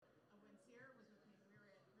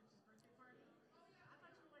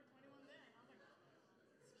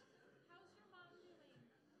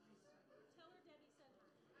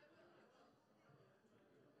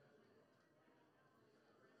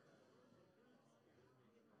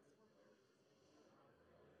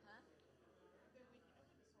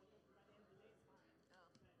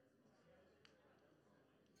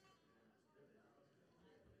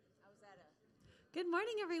Good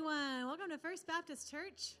morning, everyone. Welcome to First Baptist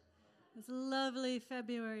Church. This lovely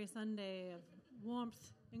February Sunday of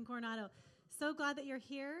warmth in Coronado. So glad that you're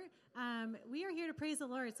here. We are here to praise the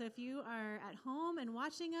Lord. So if you are at home and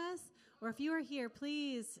watching us, or if you are here,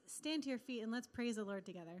 please stand to your feet and let's praise the Lord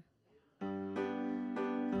together.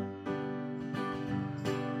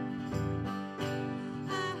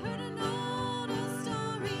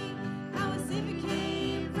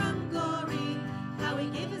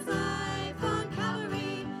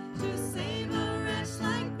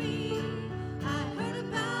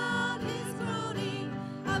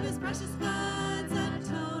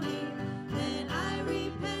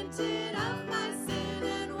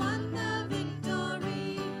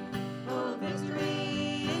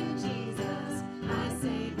 Victory in Jesus.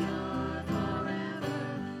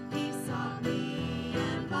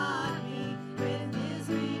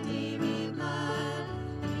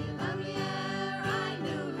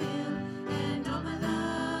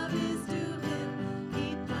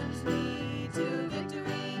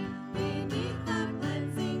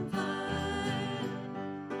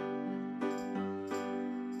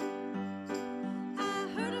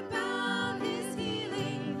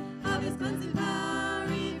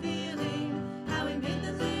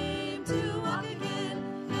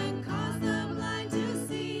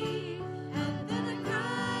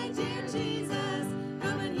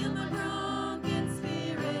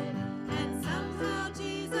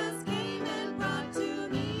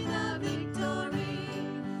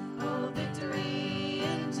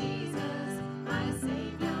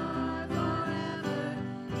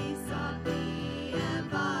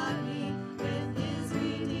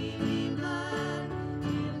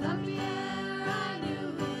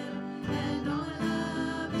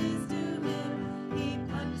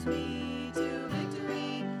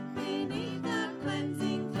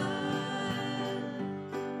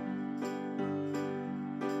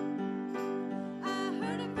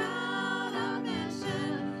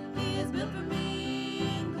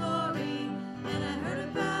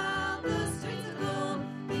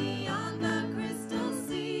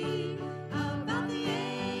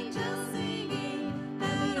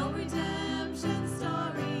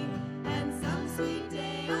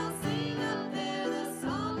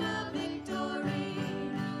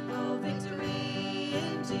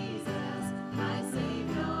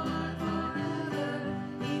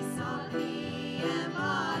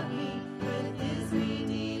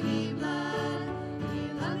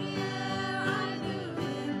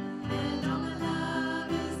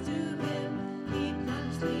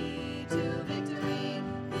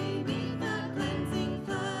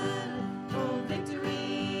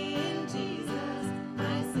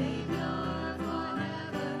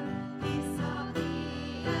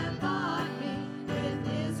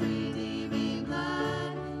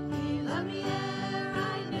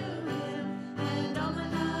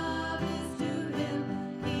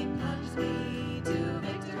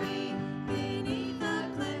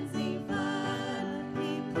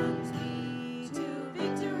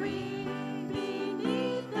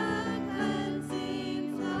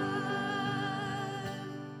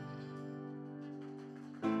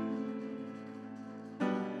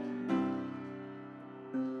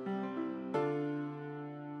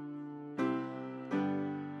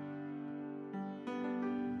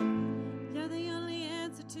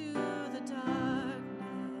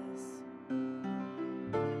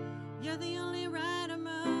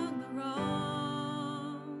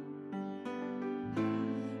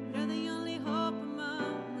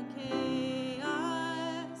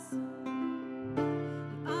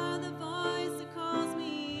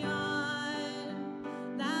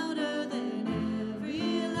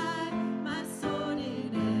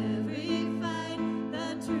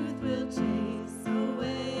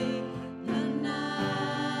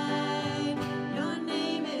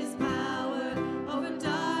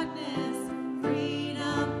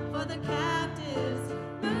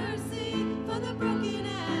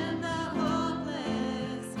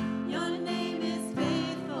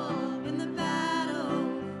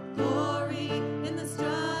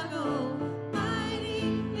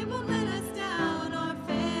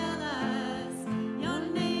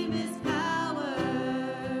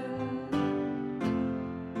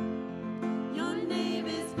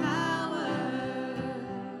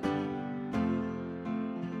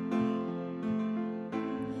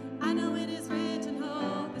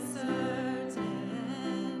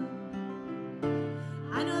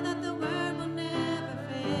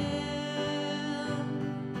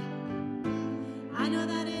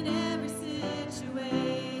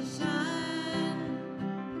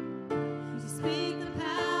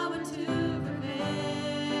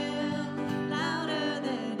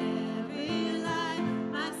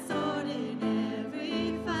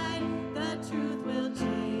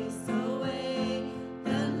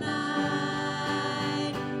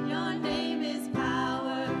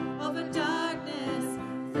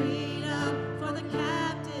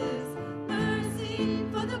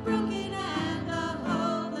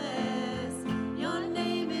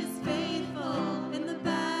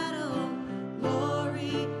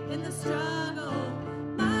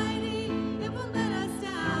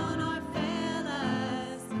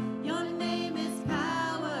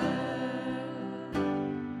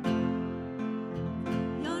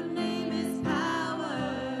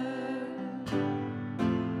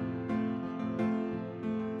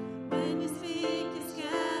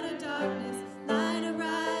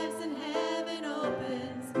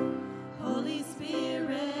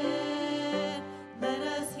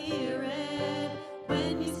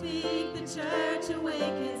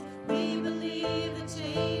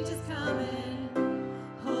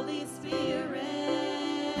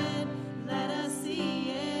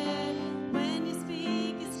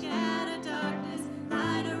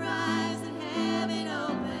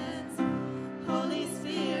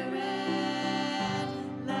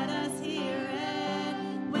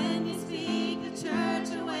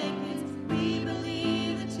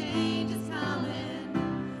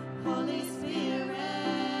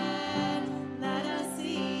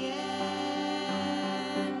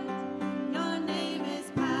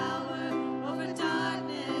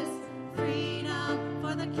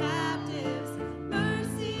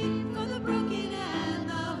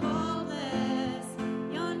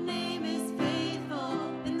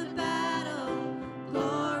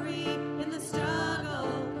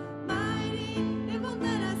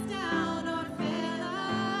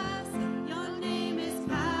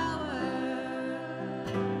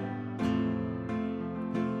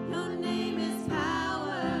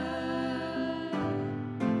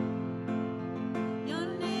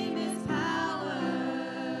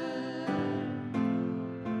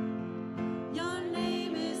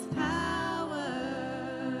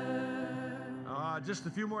 Just a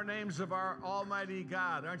few more names of our almighty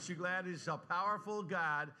God. Aren't you glad he's a powerful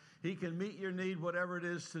God? He can meet your need, whatever it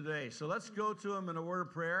is today. So let's go to him in a word of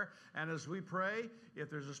prayer. And as we pray, if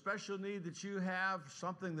there's a special need that you have,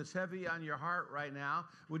 something that's heavy on your heart right now,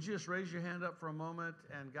 would you just raise your hand up for a moment?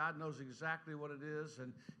 And God knows exactly what it is,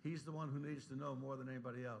 and he's the one who needs to know more than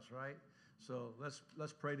anybody else, right? So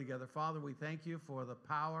let's pray together. Father, we thank you for the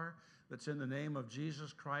power that's in the name of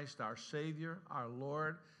Jesus Christ, our Savior, our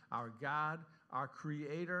Lord, our God, our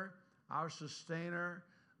Creator, our Sustainer,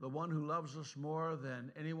 the one who loves us more than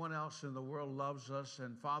anyone else in the world loves us,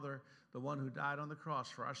 and Father, the one who died on the cross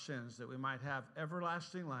for our sins, that we might have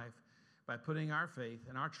everlasting life by putting our faith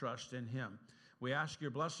and our trust in him. We ask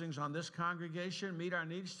your blessings on this congregation. Meet our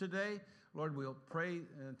needs today. Lord, we'll pray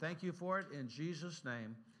and thank you for it in Jesus'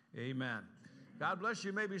 name. Amen. God bless you.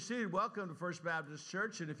 You may be seated. Welcome to First Baptist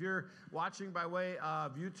Church. And if you're watching by way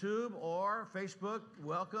of YouTube or Facebook,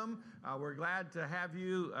 welcome. We're glad to have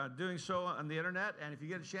you doing so on the internet. And if you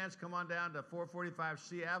get a chance, come on down to 445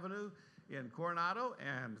 C Avenue in Coronado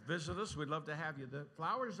and visit us. We'd love to have you. The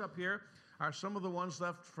flowers up here are some of the ones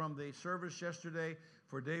left from the service yesterday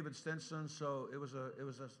for David Stinson. So it was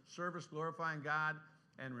a service glorifying God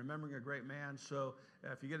and remembering a great man. So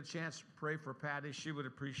if you get a chance, pray for Patty. She would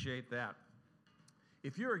appreciate that.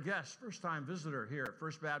 If you're a guest, first-time visitor here at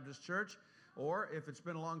First Baptist Church, or if it's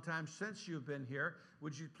been a long time since you've been here,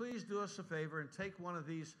 would you please do us a favor and take one of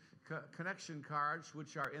these connection cards,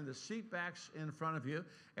 which are in the seat backs in front of you,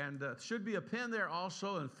 and should be a pen there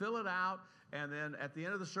also, and fill it out, and then at the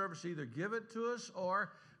end of the service, either give it to us,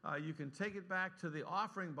 or you can take it back to the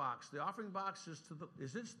offering box. The offering box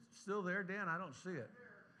is it still there, Dan? I don't see it.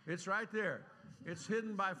 It's right there. It's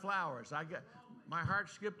hidden by flowers. My heart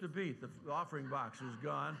skipped a beat. The offering box is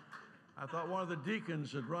gone. I thought one of the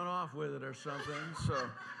deacons had run off with it or something.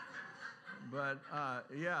 But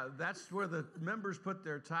yeah, that's where the members put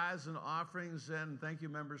their tithes and offerings in. Thank you,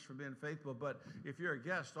 members, for being faithful. But if you're a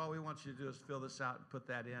guest, all we want you to do is fill this out and put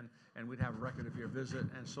that in, and we'd have a record of your visit.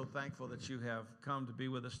 And so thankful that you have come to be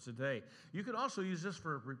with us today. You could also use this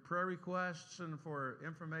for prayer requests and for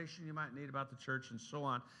information you might need about the church and so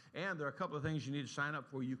on. And there are a couple of things you need to sign up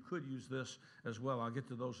for. You could use this as well. I'll get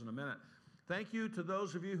to those in a minute. Thank you to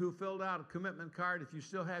those of you who filled out a commitment card. If you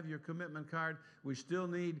still have your commitment card, we still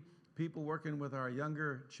need people working with our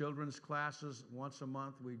younger children's classes once a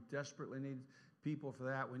month. We desperately need people for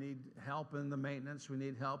that. We need help in the maintenance. We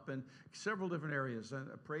need help in several different areas. And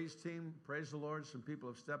a praise team, praise the Lord, some people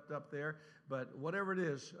have stepped up there. But whatever it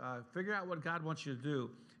is, figure out what God wants you to do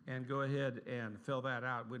and go ahead and fill that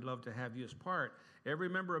out. We'd love to have you as part. Every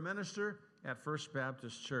member a minister at First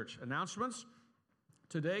Baptist Church. Announcements.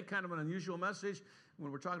 Today, kind of an unusual message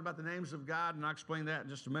when we're talking about the names of God, and I'll explain that in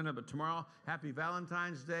just a minute. But tomorrow, happy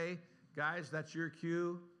Valentine's Day. Guys, that's your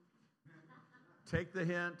cue. Take the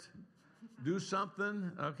hint. Do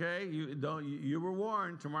something, okay? You were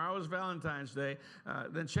warned. Tomorrow is Valentine's Day.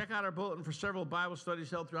 Then check out our bulletin for several Bible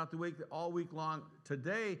studies held throughout the week, all week long.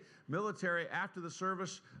 Today, military, after the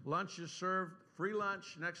service, lunch is served, free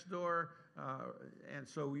lunch next door. And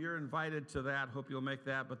so you're invited to that. Hope you'll make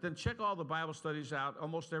that. But then check all the Bible studies out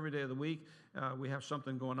almost every day of the week. We have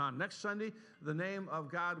something going on. Next Sunday, the name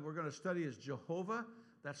of God we're going to study is Jehovah.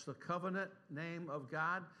 That's the covenant name of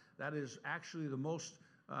God. That is actually the most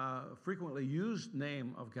frequently used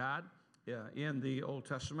name of God in the Old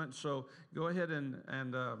Testament. So go ahead and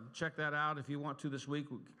check that out if you want to this week.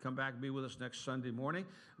 Come back and be with us next Sunday morning.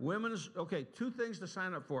 Two things to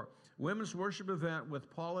sign up for. Women's worship event with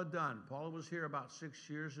Paula Dunn. Paula was here about 6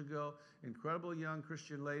 years ago. Incredible young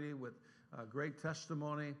Christian lady with great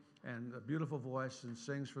testimony and a beautiful voice and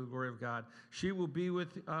sings for the glory of God. She will be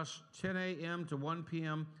with us 10 a.m. to 1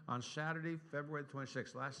 p.m. on Saturday, February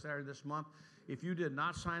 26th, last Saturday this month. If you did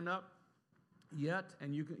not sign up yet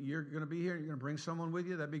and you're going to be here and you're going to bring someone with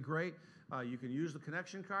you, that'd be great. You can use the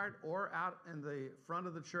connection card, or out in the front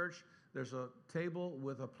of the church, there's a table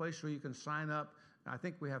with a place where you can sign up. I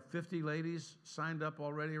think we have 50 ladies signed up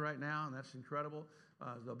already right now, and that's incredible.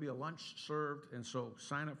 There'll be a lunch served, and so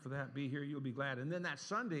sign up for that. Be here. You'll be glad. And then that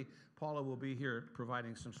Sunday, Paula will be here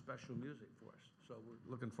providing some special music for us. So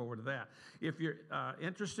we're looking forward to that. If you're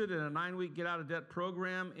interested in a 9-week get-out-of-debt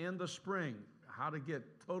program in the spring, how to get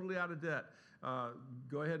totally out of debt,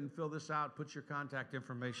 go ahead and fill this out, put your contact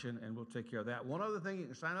information, and we'll take care of that. One other thing you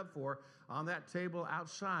can sign up for on that table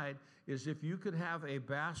outside is if you could have a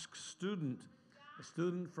Basque student, a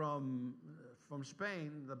student from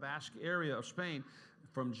Spain, the Basque area of Spain,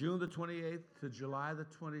 from June the 28th to July the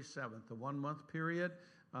 27th, the 1-month period.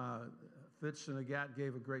 Fitz and Agat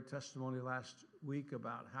gave a great testimony last week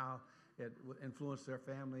about how it influenced their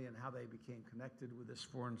family and how they became connected with this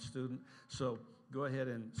foreign student. So go ahead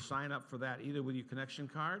and sign up for that, either with your connection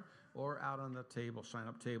card or out on the table,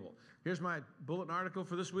 sign-up table. Here's my bulletin article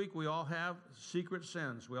for this week. We all have secret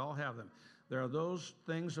sins. We all have them. There are those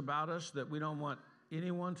things about us that we don't want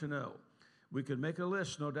anyone to know. We could make a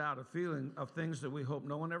list, no doubt, of things that we hope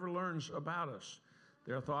no one ever learns about us.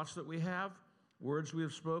 There are thoughts that we have, words we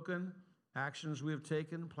have spoken, actions we have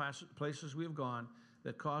taken, places we have gone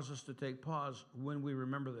that cause us to take pause when we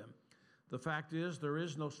remember them. The fact is, there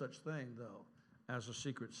is no such thing, though, as a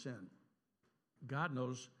secret sin. God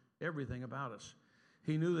knows everything about us.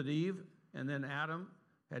 He knew that Eve and then Adam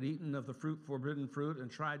had eaten of the forbidden fruit and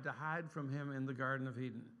tried to hide from him in the Garden of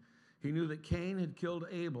Eden. He knew that Cain had killed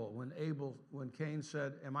Abel when Cain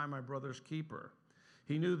said, "Am I my brother's keeper?"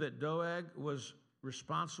 He knew that Doeg was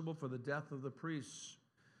responsible for the death of the priests.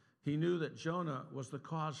 He knew that Jonah was the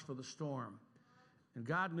cause for the storm. And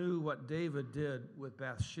God knew what David did with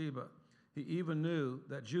Bathsheba. He even knew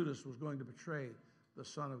that Judas was going to betray the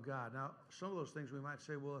Son of God. Now, some of those things we might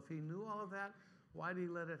say, well, if he knew all of that, why did he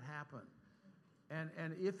let it happen?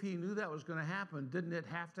 And if he knew that was going to happen, didn't it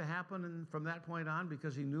have to happen from that point on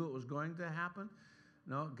because he knew it was going to happen?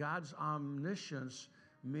 No, God's omniscience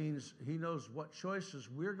means he knows what choices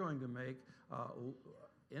we're going to make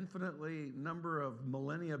infinitely number of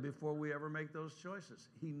millennia before we ever make those choices.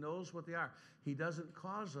 He knows what they are. He doesn't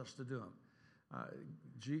cause us to do them.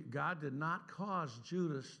 God did not cause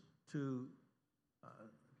Judas to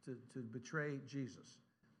betray Jesus.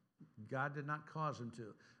 God did not cause him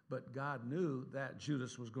to, but God knew that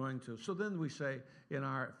Judas was going to. So then we say, in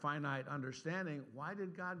our finite understanding, why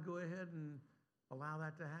did God go ahead and allow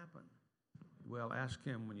that to happen? Well, ask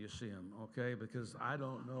him when you see him, okay? Because I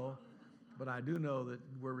don't know, but I do know that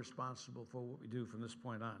we're responsible for what we do from this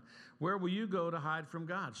point on. Where will you go to hide from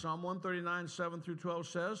God? Psalm 139, 7 through 12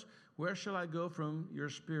 says, "Where shall I go from your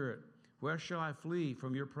spirit? Where shall I flee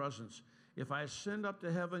from your presence? If I ascend up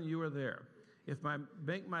to heaven, you are there. If I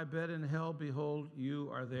make my bed in hell, behold,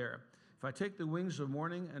 you are there. If I take the wings of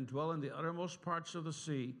morning and dwell in the uttermost parts of the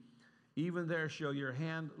sea, even there shall your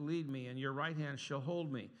hand lead me, and your right hand shall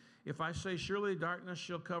hold me. If I say, surely darkness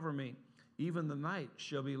shall cover me, even the night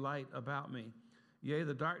shall be light about me. Yea,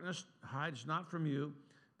 the darkness hides not from you,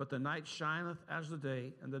 but the night shineth as the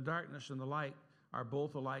day, and the darkness and the light are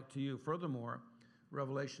both alike to you. Furthermore,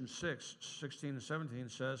 Revelation 6, 16 and 17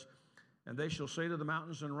 says, and they shall say to the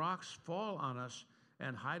mountains and rocks, fall on us,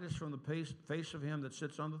 and hide us from the face of him that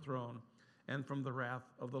sits on the throne, and from the wrath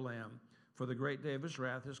of the Lamb. For the great day of his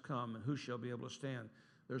wrath is come, and who shall be able to stand?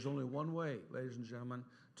 There's only one way, ladies and gentlemen,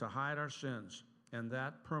 to hide our sins, and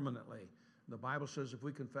that permanently. The Bible says if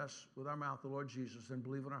we confess with our mouth the Lord Jesus and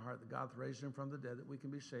believe in our heart that God raised him from the dead, that we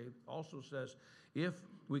can be saved. Also says if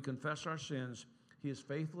we confess our sins, he is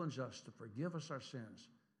faithful and just to forgive us our sins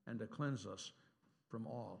and to cleanse us from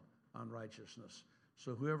all unrighteousness.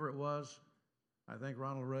 So whoever it was, I think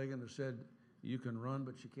Ronald Reagan, who said, you can run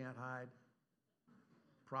but you can't hide.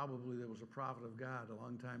 Probably there was a prophet of God a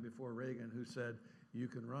long time before Reagan who said, you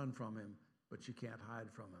can run from him, but you can't hide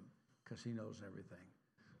from him because he knows everything.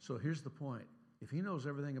 So here's the point. If he knows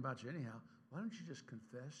everything about you anyhow, why don't you just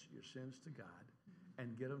confess your sins to God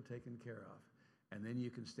and get them taken care of? And then you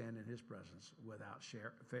can stand in his presence without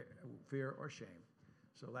fear or shame.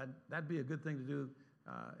 So that'd be a good thing to do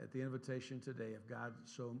at the invitation today if God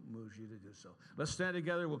so moves you to do so. Let's stand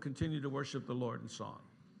together. We'll continue to worship the Lord in song.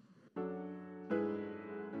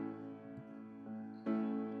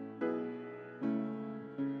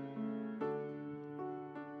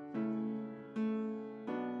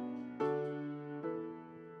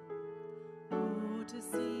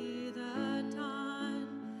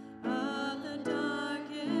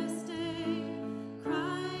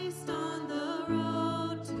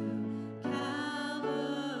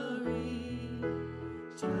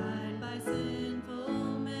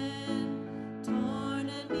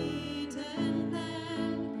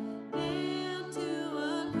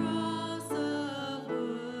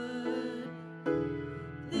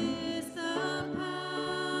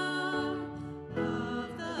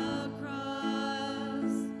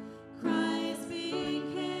 Cross.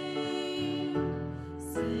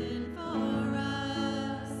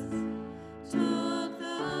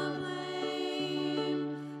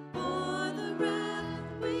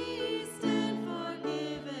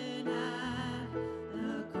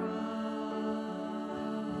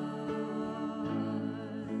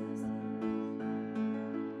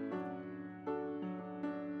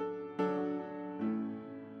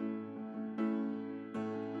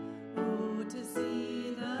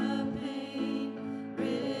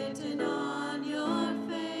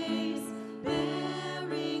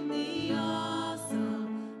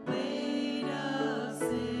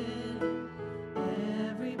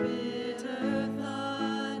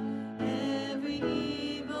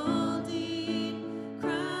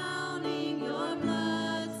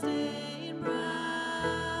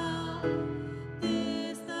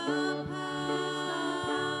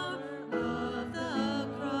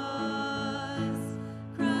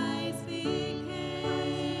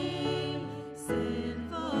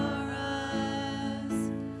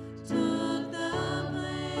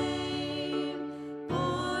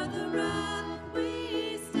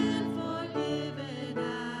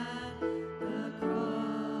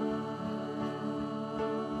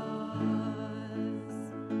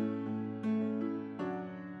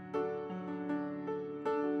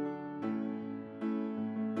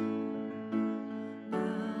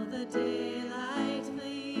 daylight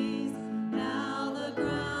flees. Now the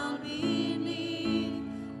ground beneath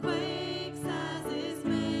quakes as its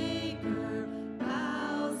maker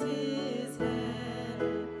bows his head.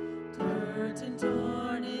 Dirt and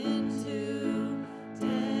torn in two,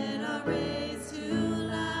 dead are raised to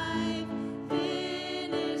life.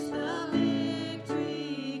 Finish the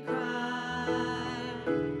victory cry.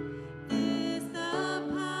 This the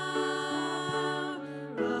power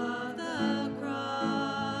of the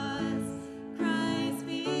cross.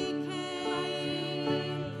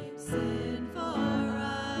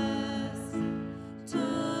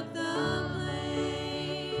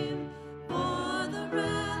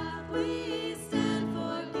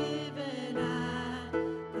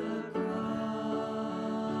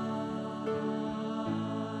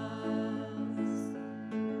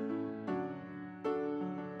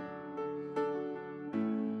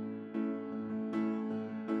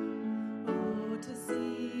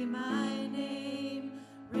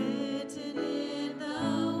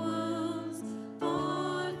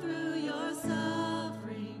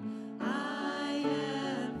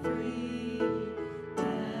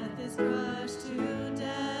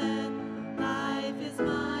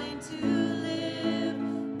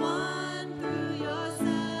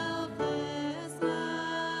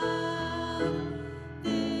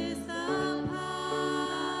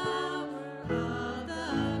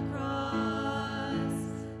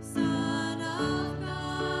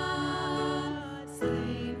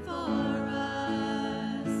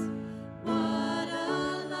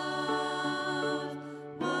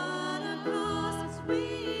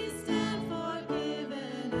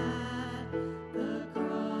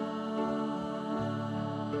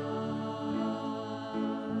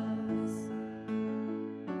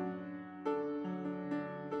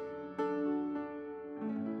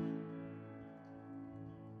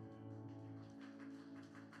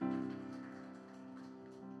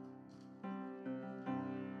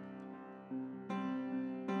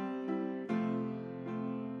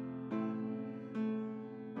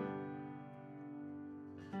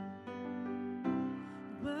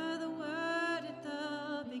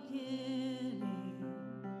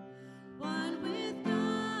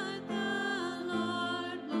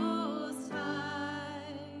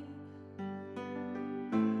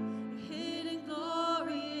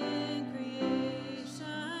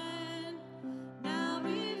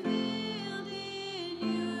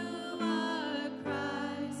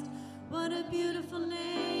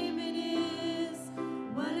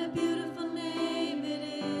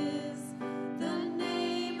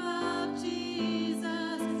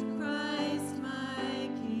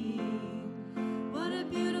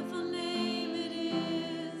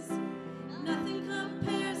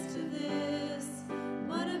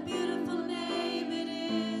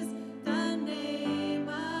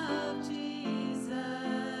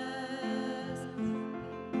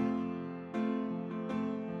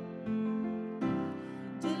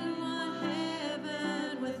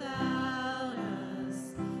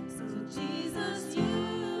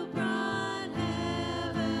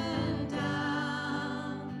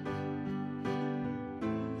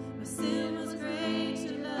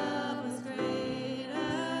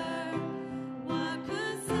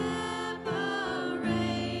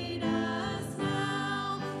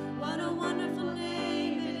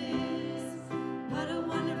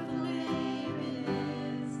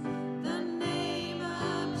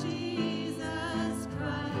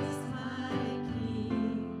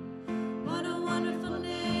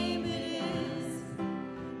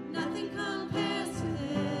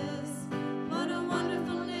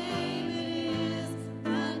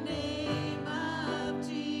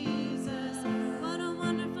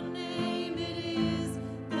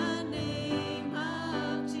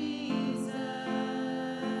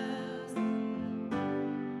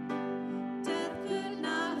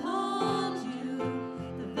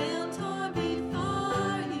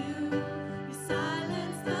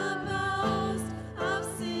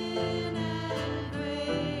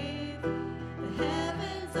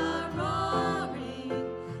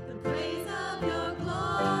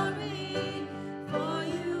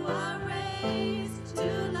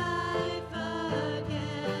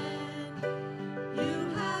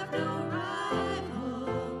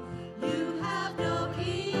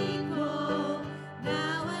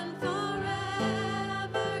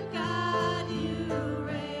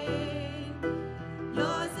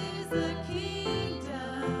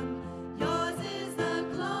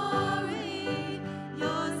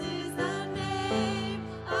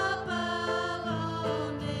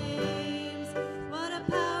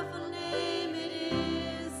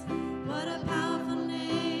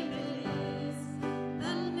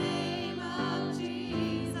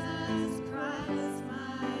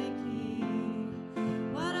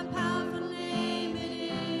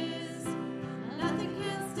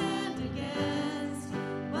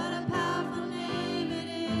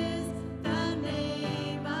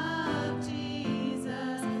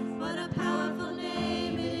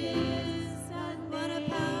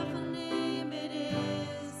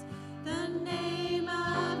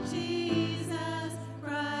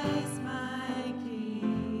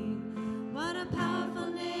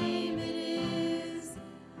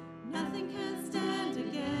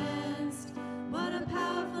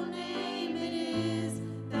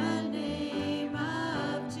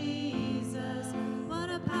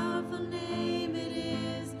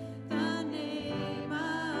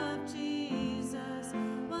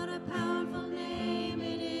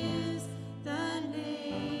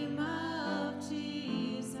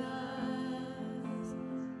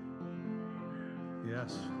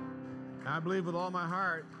 I believe with all my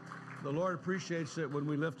heart, the Lord appreciates it when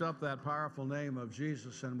we lift up that powerful name of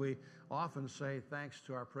Jesus, and we often say thanks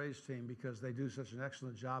to our praise team because they do such an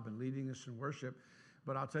excellent job in leading us in worship.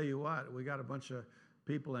 But I'll tell you what, we got a bunch of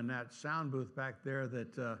people in that sound booth back there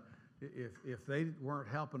that if they weren't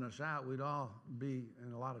helping us out, we'd all be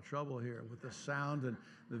in a lot of trouble here with the sound and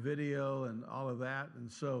the video and all of that. And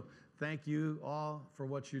so thank you all for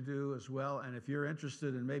what you do as well. And if you're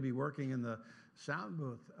interested in maybe working in the sound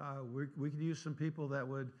booth, we could use some people that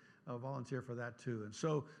would volunteer for that too. And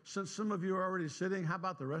so since some of you are already sitting, how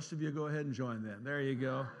about the rest of you go ahead and join them? There you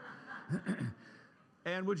go.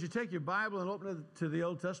 And would you take your Bible and open it to the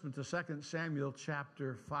Old Testament, to 2 Samuel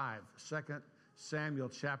chapter 5. 2 Samuel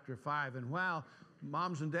chapter 5. And while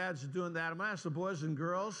moms and dads are doing that, I'm going to ask the boys and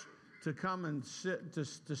girls to come and sit,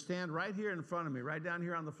 to stand right here in front of me, right down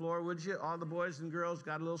here on the floor, would you? All the boys and girls,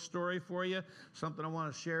 got a little story for you, something I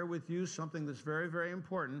want to share with you, something that's very, very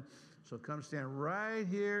important. So come stand right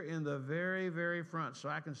here in the very, very front so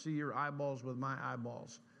I can see your eyeballs with my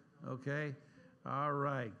eyeballs, okay? All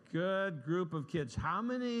right, good group of kids. How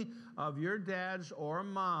many of your dads or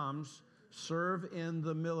moms serve in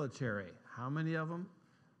the military? How many of them?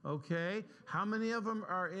 Okay. How many of them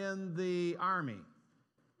are in the Army?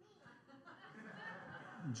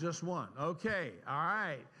 Just one. Okay. All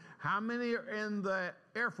right. How many are in the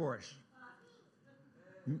Air Force?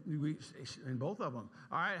 In both of them.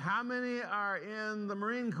 All right. How many are in the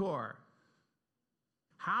Marine Corps?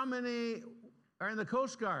 How many are in the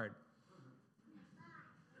Coast Guard?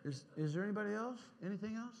 Is there anybody else?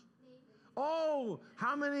 Anything else? Oh,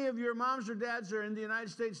 how many of your moms or dads are in the United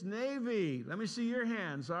States Navy? Let me see your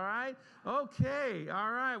hands, all right? Okay,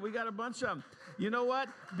 all right, we got a bunch of them. You know what?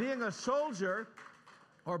 Being a soldier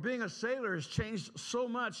or being a sailor has changed so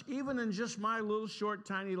much, even in just my little short,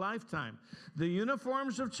 tiny lifetime. The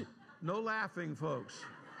uniforms have no laughing, folks.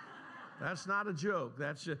 That's not a joke.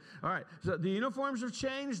 That's all right. So the uniforms have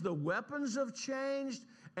changed, the weapons have changed,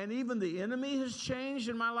 and even the enemy has changed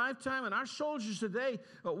in my lifetime. And our soldiers today,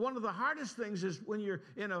 one of the hardest things is when you're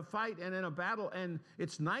in a fight and in a battle and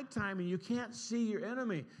it's nighttime and you can't see your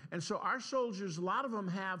enemy. And so our soldiers, a lot of them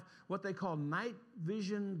have what they call night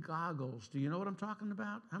vision goggles. Do you know what I'm talking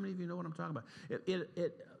about? How many of you know what I'm talking about?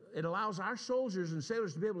 It allows our soldiers and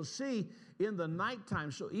sailors to be able to see in the nighttime.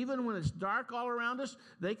 So even when it's dark all around us,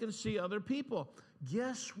 they can see other people.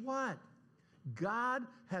 Guess what? God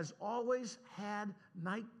has always had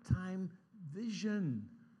nighttime vision.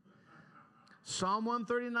 Psalm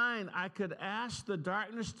 139, I could ask the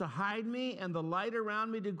darkness to hide me and the light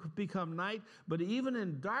around me to become night, but even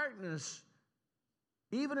in darkness,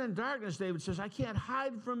 David says, I can't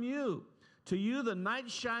hide from you. To you, the night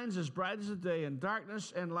shines as bright as the day, and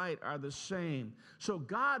darkness and light are the same. So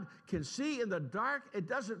God can see in the dark. It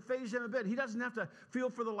doesn't faze him a bit. He doesn't have to feel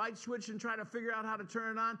for the light switch and try to figure out how to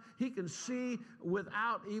turn it on. He can see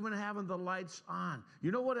without even having the lights on.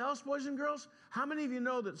 You know what else, boys and girls? How many of you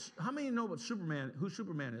know that? How many know who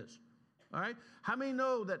Superman is? All right. How many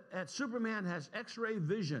know that Superman has X-ray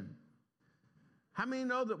vision? How many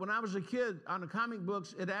know that when I was a kid on the comic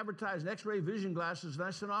books, it advertised X-ray vision glasses, and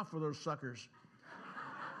I sent off for those suckers.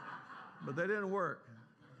 But they didn't work.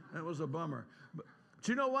 That was a bummer. But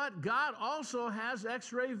you know what? God also has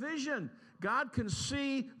X-ray vision. God can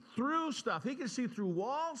see through stuff. He can see through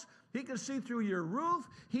walls. He can see through your roof.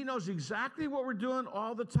 He knows exactly what we're doing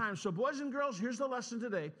all the time. So boys and girls, here's the lesson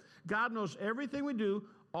today. God knows everything we do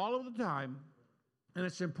all of the time, and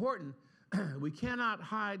it's important. We cannot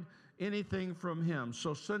hide anything from him.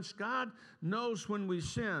 So since God knows when we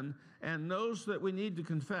sin and knows that we need to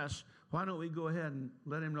confess, why don't we go ahead and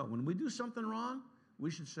let him know? When we do something wrong, we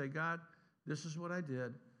should say, God, this is what I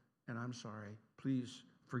did, and I'm sorry. Please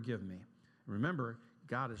forgive me. Remember,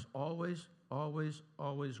 God is always, always,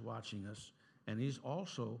 always watching us, and he's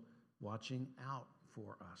also watching out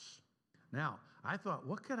for us. Now, I thought,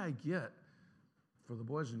 what could I get for the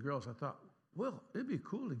boys and girls? I thought, well, it'd be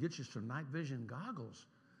cool to get you some night vision goggles.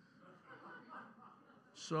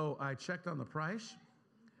 So I checked on the price,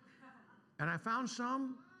 and I found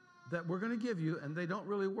some that we're going to give you, and they don't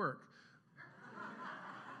really work.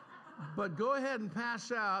 But go ahead and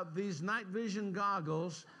pass out these night vision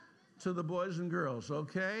goggles to the boys and girls,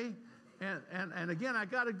 okay? And again, I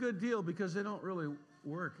got a good deal because they don't really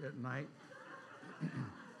work at night.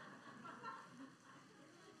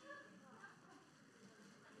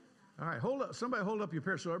 All right, hold up. Somebody hold up your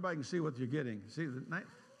pair so everybody can see what you're getting. See the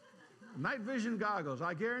night vision goggles.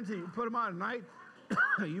 I guarantee you put them on at night,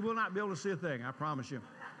 you will not be able to see a thing. I promise you.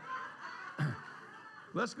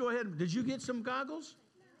 Let's go ahead. Did you get some goggles?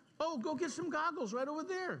 Oh, go get some goggles right over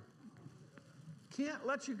there. Can't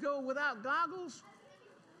let you go without goggles.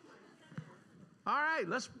 All right,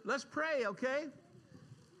 let's pray, okay?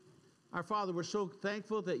 Our Father, we're so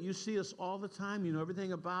thankful that you see us all the time. You know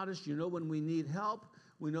everything about us. You know when we need help.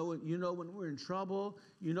 You know when we're in trouble.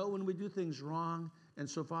 You know when we do things wrong. And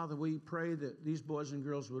so, Father, we pray that these boys and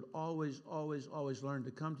girls would always, always, always learn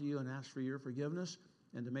to come to you and ask for your forgiveness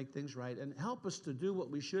and to make things right. And help us to do what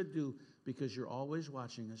we should do because you're always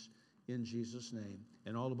watching us in Jesus' name.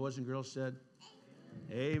 And all the boys and girls said,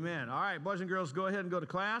 Amen. All right, boys and girls, go ahead and go to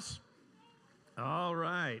class. All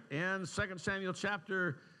right. And 2 Samuel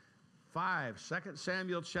chapter 5. 2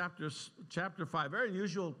 Samuel chapter 5. Very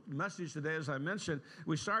unusual message today, as I mentioned.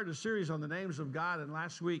 We started a series on the names of God, and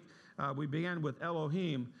last week we began with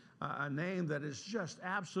Elohim, a name that is just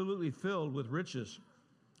absolutely filled with riches.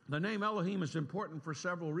 The name Elohim is important for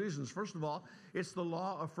several reasons. First of all, it's the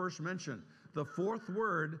law of first mention. The fourth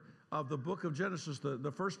word of the book of Genesis,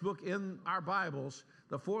 the first book in our Bibles,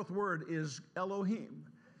 the fourth word is Elohim.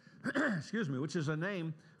 Excuse me, which is a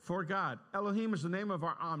name for God. Elohim is the name of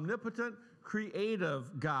our omnipotent,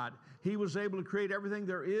 creative God. He was able to create everything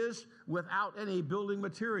there is without any building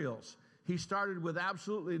materials. He started with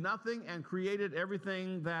absolutely nothing and created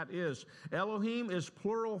everything that is. Elohim is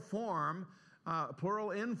plural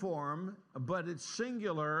in form, but it's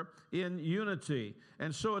singular in unity.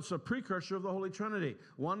 And so it's a precursor of the Holy Trinity.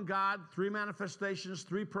 One God, three manifestations,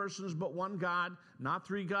 three persons, but one God, not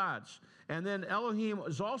three gods. And then Elohim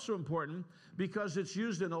is also important because it's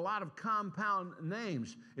used in a lot of compound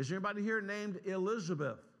names. Is there anybody here named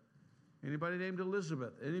Elizabeth? Anybody named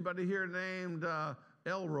Elizabeth? Anybody here named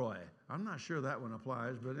Elroy? I'm not sure that one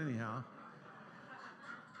applies, but anyhow.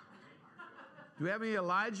 Do we have any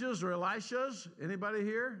Elijahs or Elishas? Anybody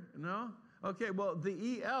here? No? Okay, well,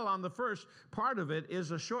 the EL on the first part of it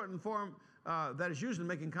is a shortened form that is used in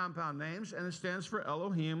making compound names, and it stands for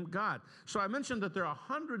Elohim, God. So I mentioned that there are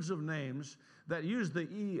hundreds of names that use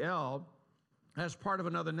the EL as part of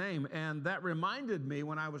another name, and that reminded me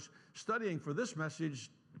when I was studying for this message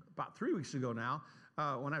about 3 weeks ago now,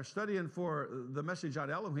 when I was studying for the message on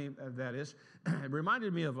Elohim, that is, it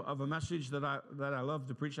reminded me of a message that I love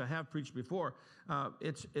to preach. I have preached before.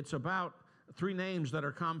 It's about three names that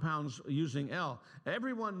are compounds using El.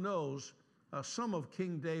 Everyone knows some of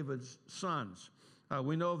King David's sons.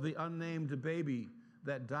 We know of the unnamed baby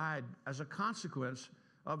that died as a consequence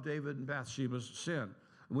of David and Bathsheba's sin.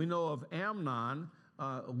 We know of Amnon,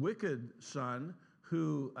 a wicked son,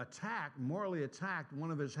 who morally attacked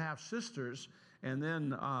one of his half-sisters, and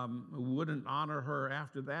then wouldn't honor her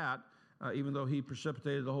after that, even though he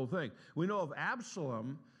precipitated the whole thing. We know of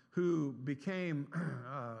Absalom, who became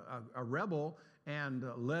a rebel and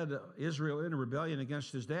led Israel into rebellion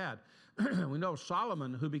against his dad. We know of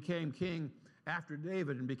Solomon, who became king after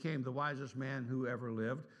David and became the wisest man who ever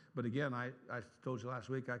lived. But again, I told you last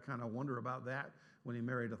week, I kind of wonder about that when he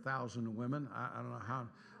married 1,000 women. I don't know how,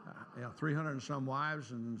 300 and some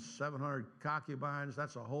wives and 700 concubines.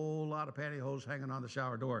 That's a whole lot of pantyhose hanging on the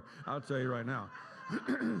shower door, I'll tell you right now.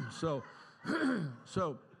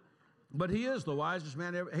 But he is the wisest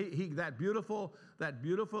man ever. That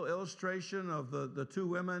beautiful illustration of the two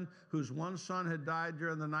women whose one son had died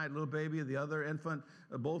during the night, little baby, the other infant.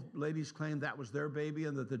 Both ladies claimed that was their baby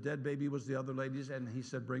and that the dead baby was the other lady's. And he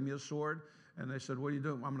said, "Bring me a sword." And they said, "What are you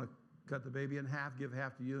doing?" "I'm going to cut the baby in half, give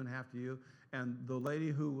half to you and half to you." And the lady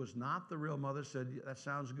who was not the real mother said, "That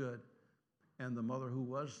sounds good." And the mother who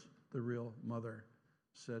was the real mother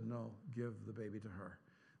said, "No, give the baby to her."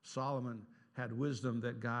 Solomon had wisdom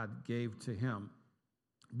that God gave to him.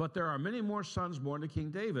 But there are many more sons born to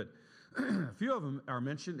King David. A few of them are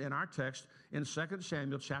mentioned in our text in 2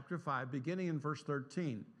 Samuel chapter 5, beginning in verse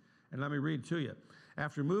 13. And let me read to you.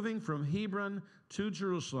 After moving from Hebron to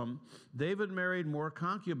Jerusalem, David married more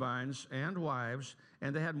concubines and wives,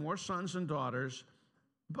 and they had more sons and daughters.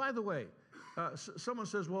 By the way, someone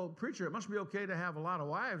says, "Well, preacher, it must be okay to have a lot of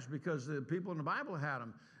wives because the people in the Bible had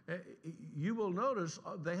them." You will notice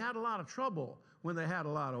they had a lot of trouble when they had a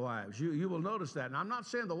lot of wives. You will notice that. And I'm not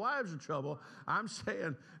saying the wives are trouble. I'm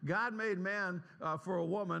saying God made man for a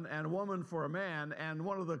woman and a woman for a man. And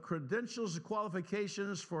one of the credentials and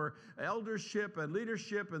qualifications for eldership and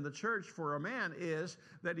leadership in the church for a man is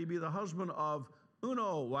that he be the husband of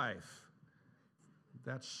una wife.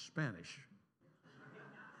 That's Spanish.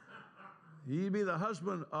 He'd be the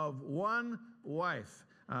husband of one wife.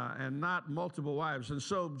 And not multiple wives. And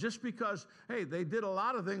so just because, hey, they did a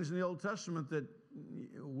lot of things in the Old Testament that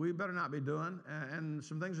we better not be doing, and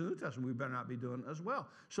some things in the New Testament we better not be doing as well.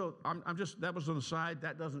 So I'm just, that was on the side.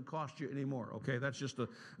 That doesn't cost you anymore, okay? That's just a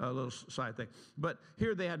little side thing. But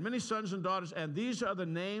here they had many sons and daughters, and these are the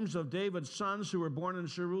names of David's sons who were born in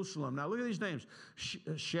Jerusalem. Now look at these names.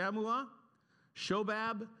 Shammua,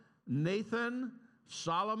 Shobab, Nathan,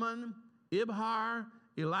 Solomon, Ibhar,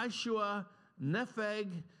 Elishua,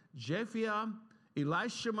 Nepheg, Japhia,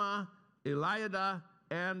 Elishama, Eliada,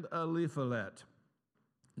 and Eliphalet.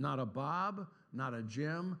 Not a Bob, not a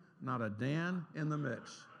Jim, not a Dan in the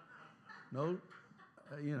mix. No,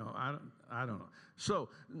 I don't know. So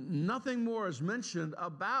nothing more is mentioned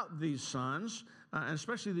about these sons, and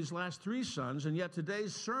especially these last three sons, and yet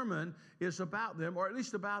today's sermon is about them, or at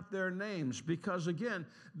least about their names, because again,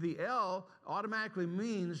 the L automatically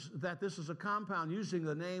means that this is a compound using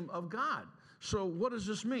the name of God. So what does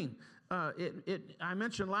this mean? I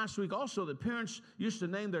mentioned last week also that parents used to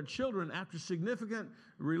name their children after significant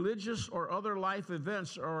religious or other life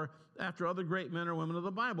events or after other great men or women of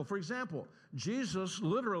the Bible. For example, Jesus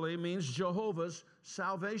literally means Jehovah's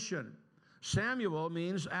salvation. Samuel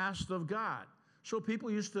means asked of God. So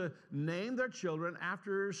people used to name their children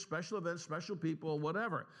after special events, special people,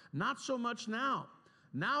 whatever. Not so much now.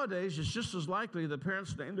 Nowadays, it's just as likely that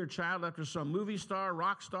parents name their child after some movie star,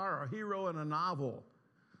 rock star, or hero in a novel.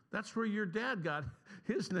 That's where your dad got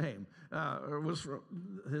his name. Was from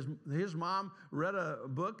his mom read a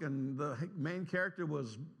book, and the main character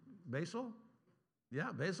was Basil.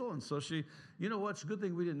 Yeah, Basil. And so she, you know what? It's a good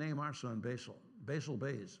thing we didn't name our son Basil. Basil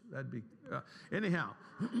Bays. That'd be anyhow.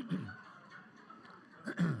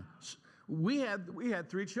 We had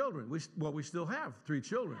three children. We still have three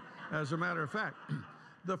children, as a matter of fact.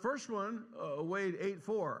 The first one weighed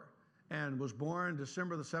 8'4". And was born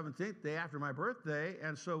December the 17th, day after my birthday,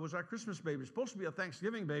 and so was our Christmas baby. It was supposed to be a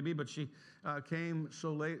Thanksgiving baby, but she came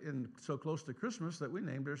so late and so close to Christmas that we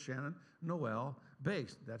named her Shannon Noel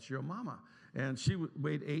Bates. That's your mama. And she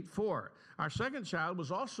weighed 8'4". Our second child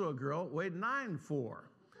was also a girl, weighed 9'4".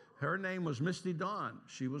 Her name was Misty Dawn.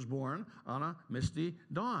 She was born on a misty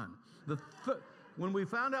dawn. When we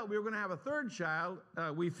found out we were going to have a third child,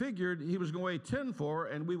 we figured he was going to weigh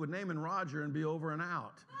 10'4", and we would name him Roger and be over and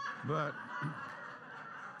out. But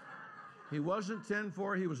he wasn't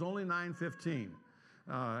 10'4", he was only 9'15".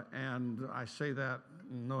 And I say that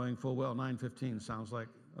knowing full well 9'15" sounds like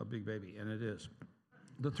a big baby, and it is.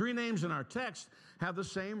 The three names in our text have the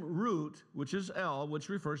same root, which is El, which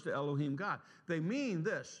refers to Elohim, God. They mean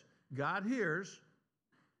this: God hears,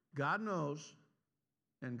 God knows,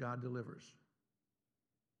 and God delivers.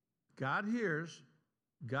 God hears,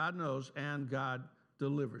 God knows, and God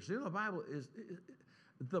delivers. You know, the Bible is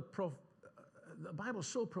the Bible is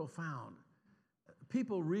so profound.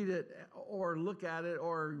 People read it or look at it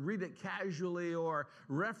or read it casually or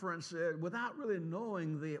reference it without really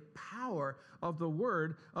knowing the power of the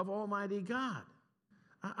Word of Almighty God.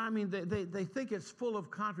 I mean, they think it's full of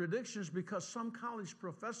contradictions because some college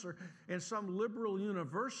professor in some liberal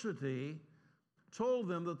university told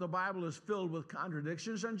them that the Bible is filled with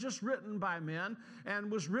contradictions and just written by men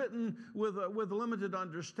and was written with limited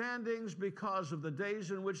understandings because of the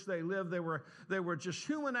days in which they lived. They were just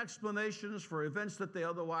human explanations for events that they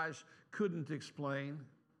otherwise couldn't explain.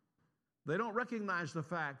 They don't recognize the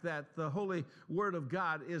fact that the Holy Word of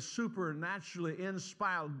God is supernaturally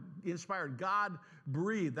inspired,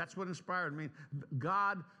 God-breathed. That's what inspired means.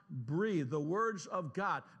 God-breathed, the words of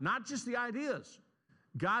God, not just the ideas.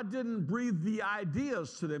 God didn't breathe the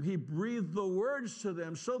ideas to them. He breathed the words to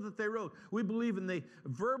them so that they wrote. We believe in the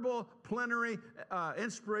verbal, plenary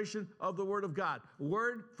inspiration of the Word of God.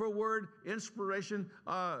 Word for word inspiration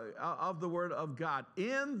of the Word of God.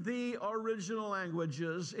 In the original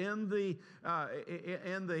languages, in the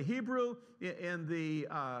Hebrew, in the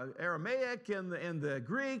Aramaic, in the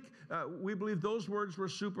Greek, we believe those words were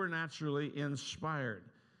supernaturally inspired.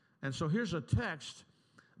 And so here's a text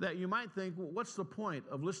that you might think, well, what's the point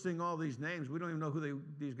of listing all these names? We don't even know who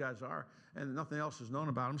these guys are, and nothing else is known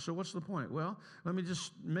about them, so what's the point? Well, let me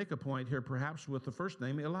just make a point here, perhaps with the first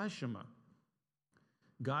name, Elishama.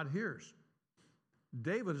 God hears.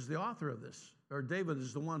 David is the author of this, or David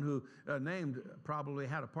is the one who probably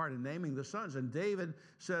had a part in naming the sons, and David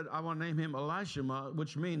said, I want to name him Elishama,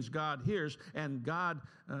 which means God hears, and God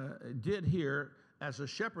did hear, as a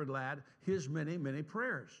shepherd lad, his many, many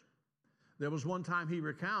prayers. There was one time he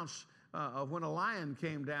recounts of when a lion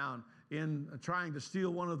came down in trying to steal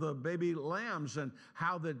one of the baby lambs and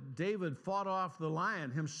how that David fought off the lion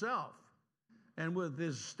himself. And with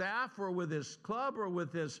his staff or with his club or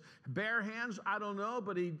with his bare hands, I don't know,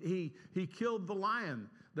 but he killed the lion.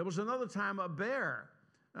 There was another time a bear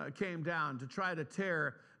came down to try to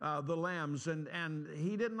tear the lambs, and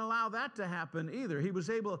he didn't allow that to happen either.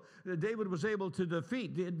 David was able to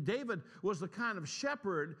defeat. David was the kind of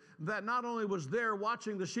shepherd that not only was there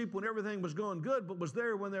watching the sheep when everything was going good, but was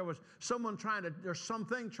there when there was something trying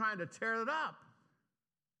to tear it up.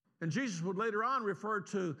 And Jesus would later on refer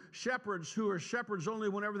to shepherds who are shepherds only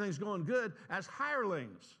when everything's going good as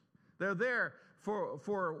hirelings. They're there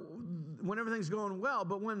for when everything's going well,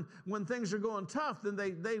 but when things are going tough, then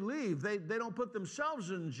they leave. They don't put themselves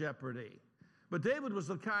in jeopardy. But David was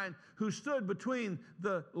the kind who stood between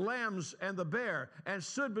the lambs and the bear, and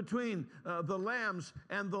stood between the lambs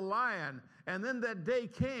and the lion. And then that day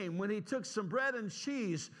came when he took some bread and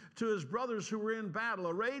cheese to his brothers who were in battle,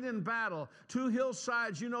 arrayed in battle, 2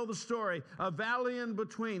 hillsides, you know the story, a valley in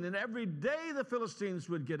between. And every day the Philistines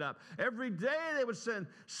would get up. Every day they would send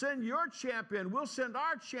your champion. We'll send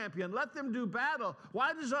our champion. Let them do battle.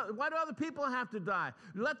 Why do other people have to die?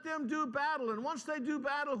 Let them do battle. And once they do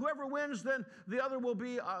battle, whoever wins, then the other will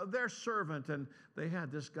be their servant. And they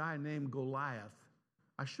had this guy named Goliath.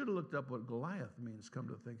 I should have looked up what Goliath means, come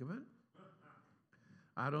to think of it.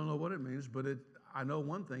 I don't know what it means, but I know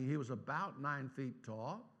one thing. He was about 9 feet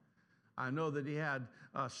tall. I know that he had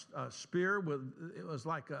a spear it was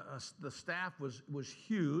like the staff was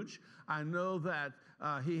huge. I know that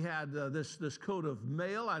he had this coat of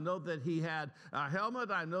mail. I know that he had a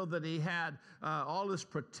helmet. I know that he had all this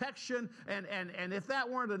protection. And if that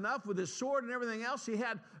weren't enough, with his sword and everything else, he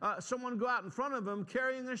had someone go out in front of him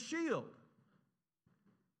carrying a shield.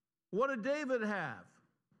 What did David have?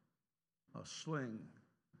 A sling.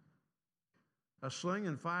 A sling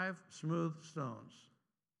and 5 smooth stones.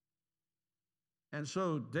 And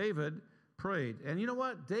so David prayed. And you know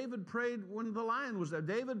what? David prayed when the lion was there.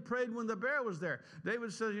 David prayed when the bear was there.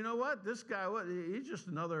 David said, you know what? This guy, he's just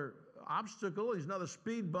another obstacle. He's another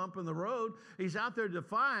speed bump in the road. He's out there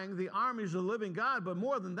defying the armies of the living God. But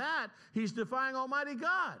more than that, he's defying Almighty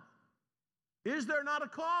God. Is there not a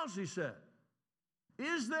cause, he said.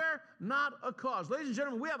 Is there not a cause? Ladies and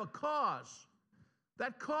gentlemen, we have a cause.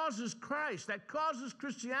 That cause is Christ. That cause is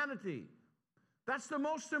Christianity. That's the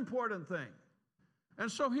most important thing.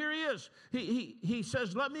 And so here he is. He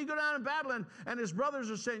says, let me go down and battle. And his brothers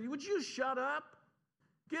are saying, would you shut up?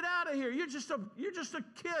 Get out of here. You're just a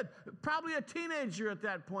kid, probably a teenager at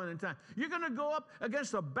that point in time. You're going to go up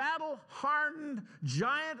against a battle-hardened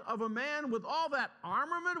giant of a man with all that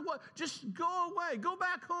armament? What? Just go away. Go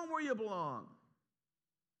back home where you belong.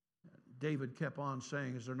 David kept on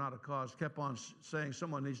saying, is there not a cause? Kept on saying,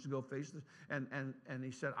 someone needs to go face this. And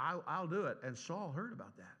he said, I'll do it. And Saul heard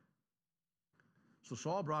about that. So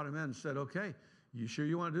Saul brought him in and said, okay, you sure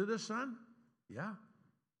you want to do this, son? Yeah.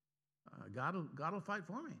 God will fight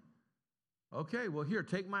for me. Okay, well, here,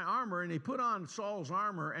 take my armor. And he put on Saul's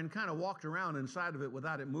armor and kind of walked around inside of it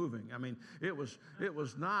without it moving. I mean, it was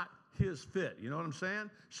not his fit. You know what I'm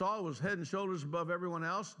saying? Saul was head and shoulders above everyone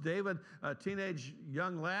else. David, a teenage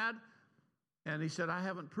young lad. And he said, I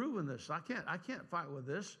haven't proven this. I can't fight with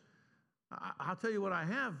this. I'll tell you what I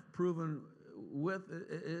have proven with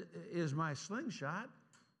is my slingshot.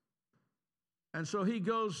 And so he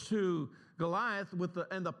goes to Goliath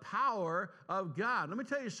and the power of God. Let me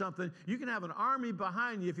tell you something. You can have an army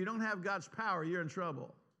behind you. If you don't have God's power, you're in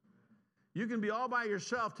trouble. You can be all by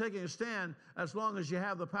yourself taking a stand as long as you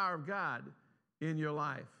have the power of God in your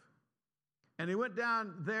life. And he went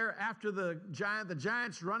down there after the giant. The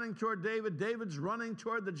giant's running toward David. David's running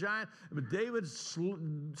toward the giant. But David's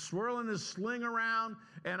swirling his sling around.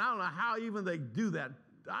 And I don't know how even they do that.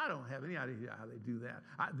 I don't have any idea how they do that.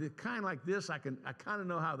 The kind like this, I kind of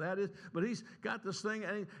know how that is. But he's got this thing,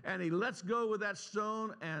 and he lets go with that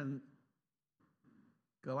stone. And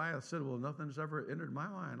Goliath said, well, nothing's ever entered my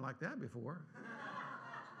mind like that before.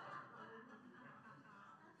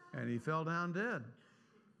 And he fell down dead.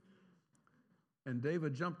 And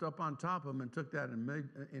David jumped up on top of him and took that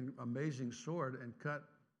amazing sword and cut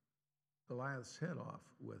Goliath's head off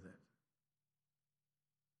with it.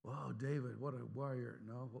 Whoa, David, what a warrior.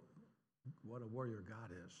 No, what a warrior God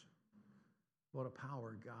is. What a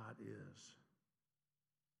power God is.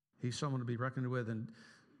 He's someone to be reckoned with. And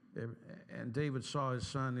David saw his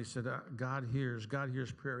son. He said, God hears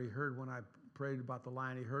prayer. He heard when I prayed about the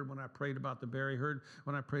lion. He heard when I prayed about the bear. He heard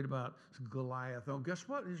when I prayed about Goliath. Oh, guess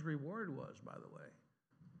what his reward was, by the way?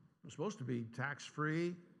 It was supposed to be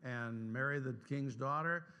tax-free and marry the king's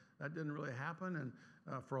daughter. That didn't really happen. And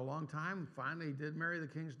for a long time, finally he did marry the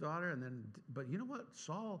king's daughter. But you know what?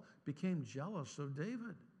 Saul became jealous of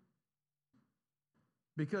David.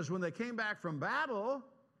 Because when they came back from battle,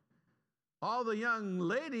 all the young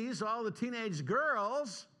ladies, all the teenage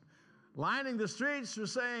girls lining the streets were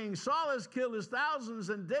saying, Saul has killed his thousands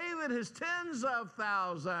and David his tens of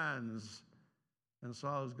thousands. And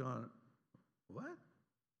Saul was going, what?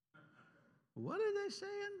 What are they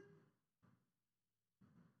saying?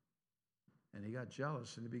 And he got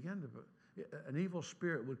jealous and he began an evil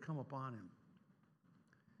spirit would come upon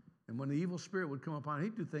him. And when the evil spirit would come upon him,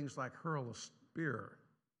 he'd do things like hurl a spear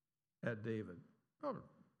at David. Oh,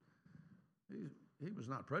 he was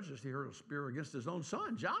not prejudiced. He hurled a spear against his own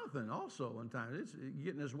son, Jonathan, also one time. It's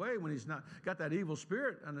getting his way when he's not got that evil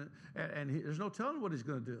spirit, and there's no telling what he's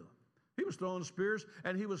going to do. He was throwing spears,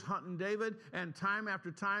 and he was hunting David, and time after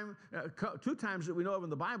time, 2 times that we know of in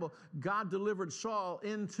the Bible, God delivered Saul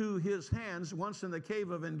into his hands, once in the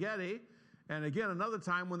cave of En-Gedi, and again another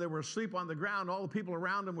time when they were asleep on the ground. All the people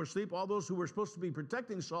around him were asleep. All those who were supposed to be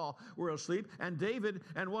protecting Saul were asleep, and David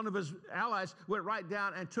and one of his allies went right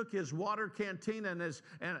down and took his water canteen and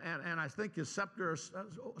I think his scepter, or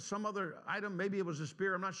some other item, maybe it was a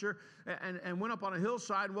spear, I'm not sure, and went up on a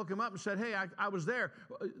hillside and woke him up and said, hey, I was there.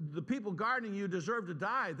 The people guarding you deserve to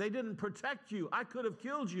die. They didn't protect you. I could have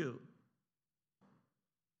killed you.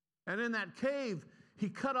 And in that cave, he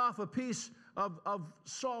cut off a piece of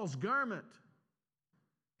Saul's garment.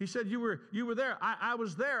 He said, you were there. I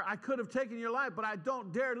was there. I could have taken your life, but I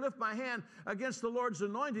don't dare lift my hand against the Lord's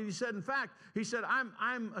anointed. He said, in fact,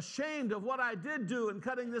 I'm ashamed of what I did do in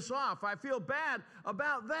cutting this off. I feel bad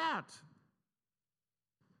about that.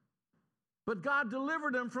 But God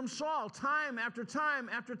delivered him from Saul time after time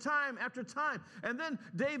after time after time. And then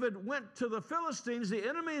David went to the Philistines, the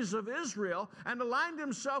enemies of Israel, and aligned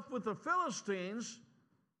himself with the Philistines,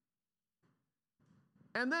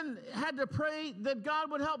 and then had to pray that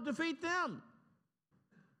God would help defeat them.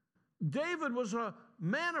 David was a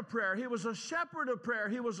man of prayer. He was a shepherd of prayer.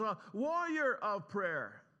 He was a warrior of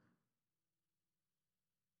prayer.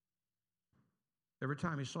 Every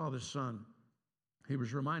time he saw this son, he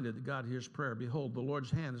was reminded that God hears prayer. Behold, the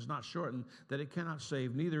Lord's hand is not shortened that it cannot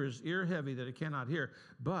save, neither is ear heavy that it cannot hear.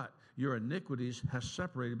 But your iniquities have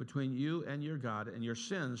separated between you and your God, and your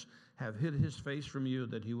sins have hid his face from you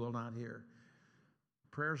that he will not hear.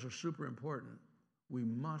 Prayers are super important. We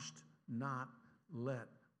must not let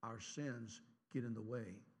our sins get in the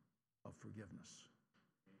way of forgiveness.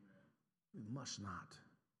 We must not.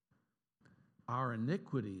 Our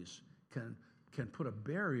iniquities can put a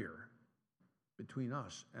barrier between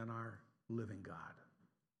us and our living God.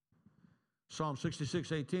 Psalm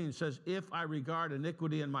 66:18 says, if I regard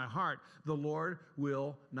iniquity in my heart, the Lord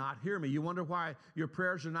will not hear me. You wonder why your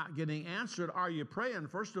prayers are not getting answered. Are you praying,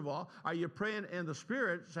 first of all? Are you praying in the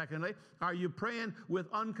Spirit? Secondly, are you praying with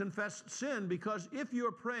unconfessed sin? Because if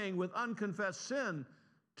you're praying with unconfessed sin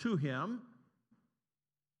to him,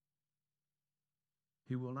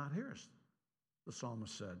 he will not hear us, the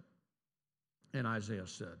psalmist said, and Isaiah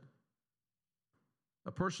said.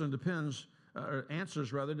 A person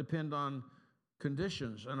answers depend on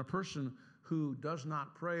conditions, and a person who does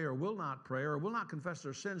not pray or will not confess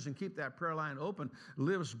their sins and keep that prayer line open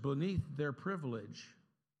lives beneath their privilege.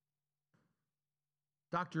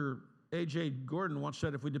 Dr. A.J. Gordon once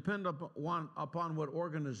said, if we depend upon what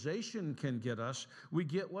organization can get us, we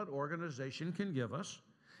get what organization can give us.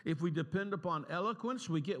 If we depend upon eloquence,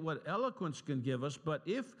 we get what eloquence can give us. But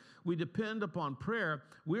if we depend upon prayer,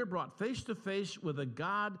 we're brought face to face with a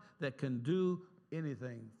God that can do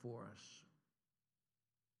anything for us.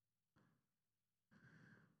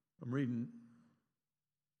 I'm reading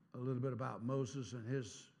a little bit about Moses and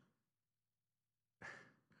his...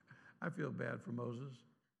 I feel bad for Moses.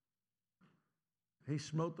 He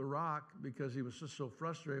smote the rock because he was just so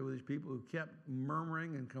frustrated with these people who kept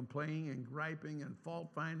murmuring and complaining and griping and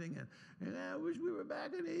fault-finding. And I wish we were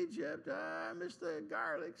back in Egypt. I miss the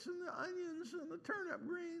garlics and the onions and the turnip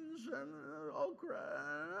greens and the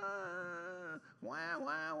okra. Wah,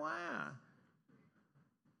 wah, wah.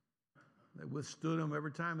 They withstood him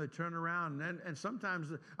every time they turned around. And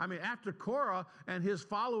sometimes, after Korah and his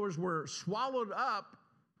followers were swallowed up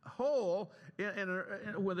whole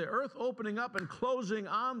with the earth opening up and closing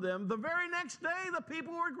on them, the very next day the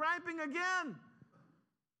people were griping again.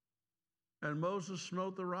 And Moses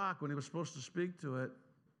smote the rock when he was supposed to speak to it.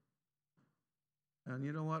 And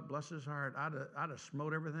you know what? Bless his heart. I'd have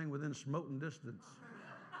smote everything within smoting distance.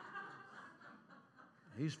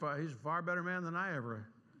 He's a far better man than I ever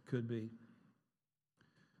could be.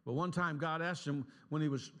 But one time God asked him, when he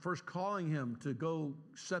was first calling him to go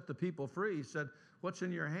set the people free, he said, what's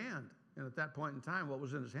in your hand? And at that point in time, what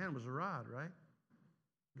was in his hand was a rod, right?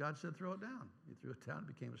 God said, throw it down. He threw it down,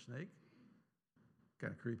 it became a snake.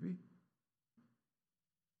 Kind of creepy. He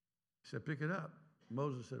said, pick it up.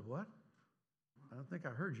 Moses said, what? I don't think I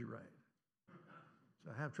heard you right. So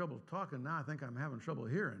I have trouble talking now. I think I'm having trouble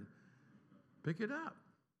hearing. Pick it up.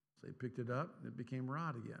 So he picked it up, and it became a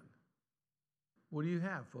rod again. What do you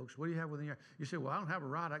have, folks? What do you have within your... You say, well, I don't have a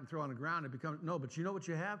rod I can throw on the ground. It becomes... No, but you know what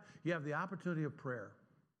you have? You have the opportunity of prayer.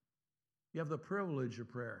 You have the privilege of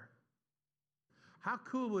prayer. How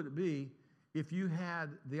cool would it be if you had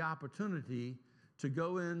the opportunity to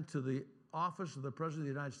go into the office of the President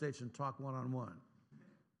of the United States and talk one-on-one?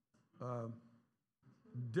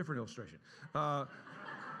 Different illustration.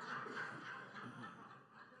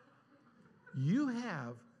 You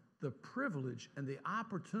have the privilege and the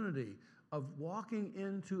opportunity of walking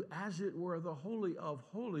into, as it were, the Holy of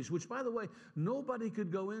Holies, which, by the way, nobody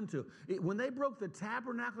could go into. When they broke the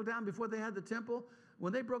tabernacle down before they had the temple,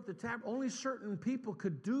 when they broke the tabernacle, only certain people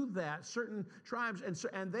could do that, certain tribes,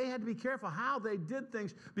 and they had to be careful how they did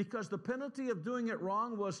things, because the penalty of doing it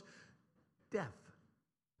wrong was death.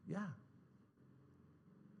 Yeah.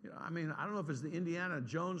 You know, I mean, I don't know if it's the Indiana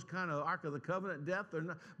Jones kind of Ark of the Covenant death or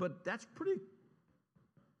not, but that's pretty,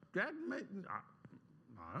 I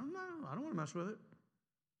don't know. I don't want to mess with it.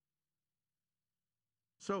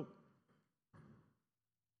 So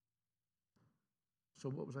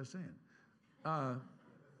what was I saying? I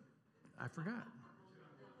forgot.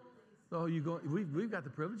 Oh, we've got the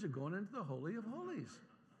privilege of going into the Holy of Holies.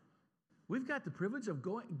 We've got the privilege of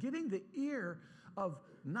getting the ear of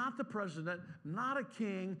not the president, not a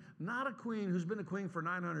king, not a queen who's been a queen for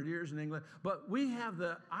 900 years in England, but we have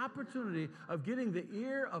the opportunity of getting the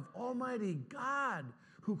ear of Almighty God,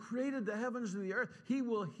 who created the heavens and the earth. He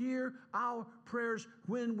will hear our prayers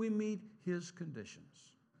when we meet his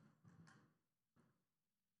conditions.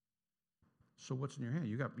 So what's in your hand?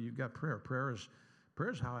 You got prayer. Prayer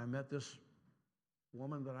is how I met this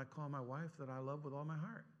woman that I call my wife, that I love with all my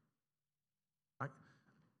heart.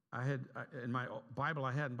 In my Bible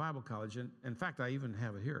I had in Bible college, and in fact I even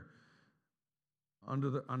have it here.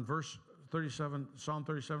 On verse 37, Psalm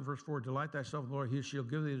 37, verse 4, delight thyself in the Lord, he shall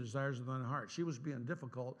give thee the desires of thine heart. She was being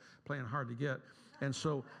difficult, playing hard to get. And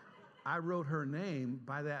so I wrote her name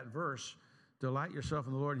by that verse, delight yourself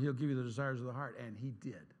in the Lord, and he'll give you the desires of the heart. And he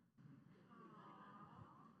did.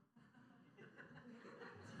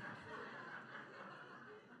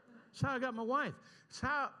 It's how I got my wife. It's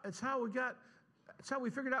how we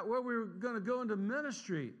figured out where we were going to go into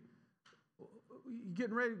ministry.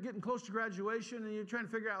 Getting close to graduation, and you're trying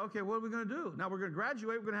to figure out, okay, what are we going to do? Now we're going to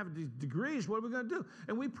graduate, we're going to have these degrees, what are we going to do?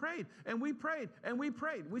 And we prayed, and we prayed, and we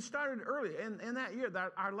prayed. We started early, in that year,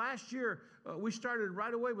 our last year, we started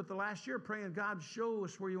right away with the last year praying, God, show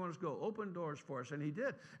us where you want us to go, open doors for us, and he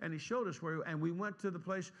did, and he showed us and we went to the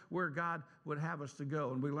place where God would have us to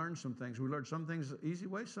go, and we learned some things. We learned some things the easy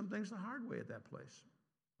way, some things the hard way at that place.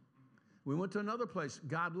 We went to another place.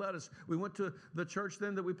 God led us. We went to the church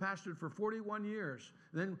then that we pastored for 41 years.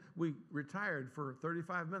 Then we retired for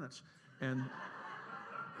 35 minutes. And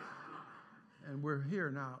we're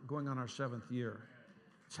here now going on our 7th year.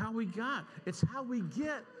 It's how we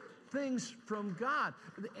get things from God.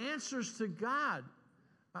 The answers to God.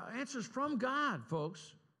 Answers from God,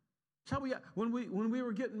 folks. It's how we got, when we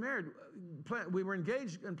were getting married, we were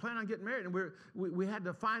engaged and planned on getting married, and we had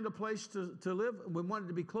to find a place to live. We wanted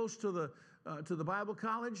to be close to the Bible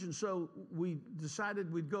college, and so we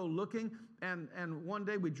decided we'd go looking. And one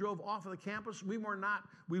day we drove off of the campus. We were not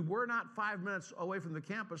 5 minutes away from the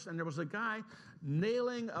campus, and there was a guy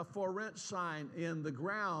nailing a for rent sign in the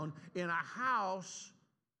ground in a house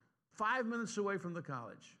 5 minutes away from the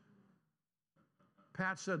college.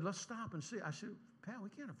 Pat said, "Let's stop and see." I said, "Pat, we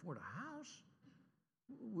can't afford a house.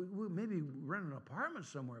 We maybe rent an apartment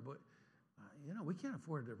somewhere, but we can't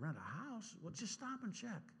afford to rent a house. Well, just stop and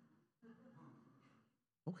check."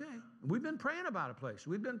 Okay. We've been praying about a place.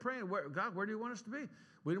 We've been praying, God, where do you want us to be?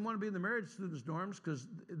 We didn't want to be in the married students' dorms because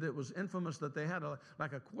it was infamous that they had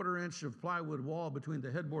like a 1/4 inch of plywood wall between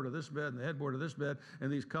the headboard of this bed and the headboard of this bed and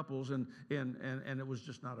these couples, and it was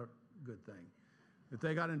just not a good thing. If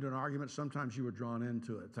they got into an argument, sometimes you were drawn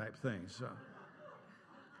into it type thing.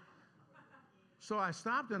 So I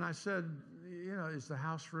stopped and I said, is the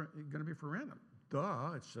house going to be for rent?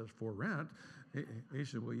 Duh, it says for rent. He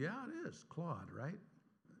said, well, yeah, it is. Claude, right?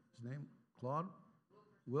 His name? Claude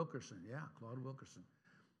Wilkerson. Yeah, Claude Wilkerson.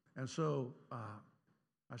 And so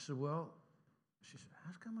I said, well, she said,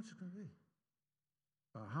 ask how much it's going to be.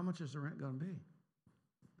 How much is the rent going to be?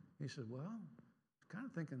 He said, well, I was kind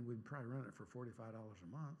of thinking we'd probably rent it for $45 a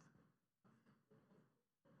month.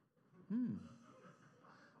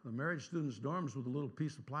 The married students' dorms with a little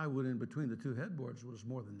piece of plywood in between the two headboards was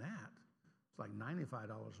more than that. It's like $95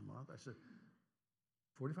 a month. I said,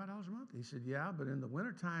 $45 a month? He said, yeah, but in the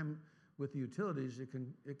wintertime with the utilities, it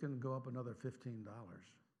can go up another $15.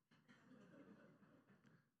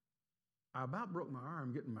 I about broke my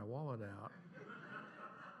arm getting my wallet out.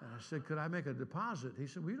 And I said, could I make a deposit? He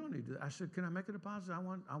said, well, you don't need to. I said, can I make a deposit? I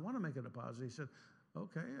want to make a deposit. He said,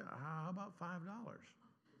 okay, how about $5?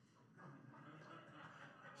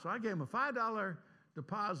 So I gave him a $5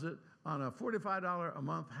 deposit on a $45 a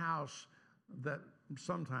month house that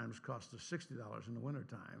sometimes cost us $60 in the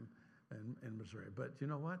wintertime in Missouri. But you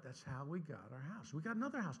know what? That's how we got our house. We got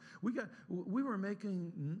another house. We were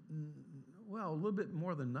making, a little bit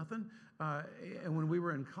more than nothing. And when we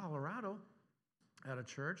were in Colorado at a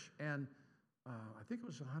church, and I think it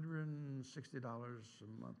was $160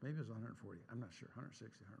 a month. Maybe it was $140. I'm not sure. $160,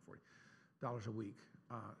 $140 a week.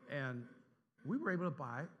 And we were able to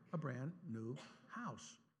buy a brand new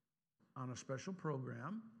house on a special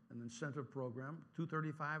program, an incentive program,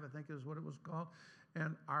 235, I think is what it was called.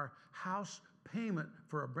 And our house payment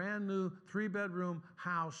for a brand new 3-bedroom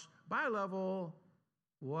house bi-level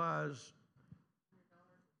was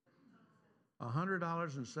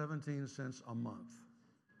 $100.17 a month.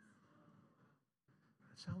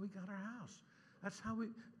 That's how we got our house. That's how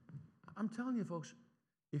I'm telling you, folks,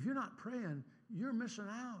 if you're not praying, you're missing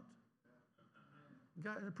out.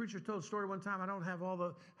 The preacher told a story one time. I don't have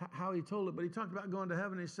how he told it, but he talked about going to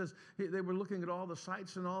heaven. He says they were looking at all the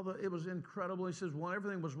sights and it was incredible. He says,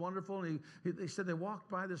 everything was wonderful. And they said they walked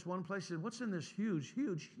by this one place. He said, what's in this huge,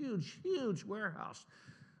 huge, huge, huge warehouse?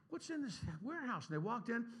 What's in this warehouse? And they walked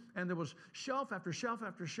in, and there was shelf after shelf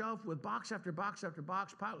after shelf with box after box after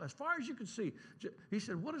box piled as far as you could see. He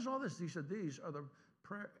said, what is all this? He said, these are the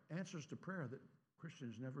answers to prayer that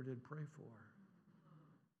Christians never did pray for.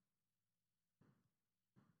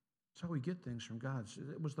 That's how we get things from God.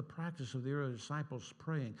 It was the practice of the early disciples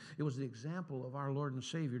praying. It was the example of our Lord and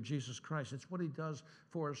Savior, Jesus Christ. It's what he does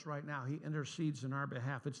for us right now. He intercedes in our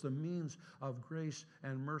behalf. It's the means of grace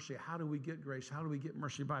and mercy. How do we get grace? How do we get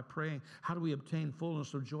mercy? By praying. How do we obtain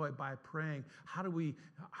fullness of joy? By praying. How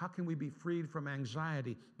can we be freed from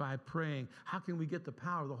anxiety? By praying. How can we get the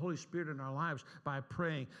power of the Holy Spirit in our lives? By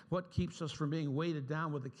praying. What keeps us from being weighted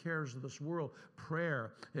down with the cares of this world?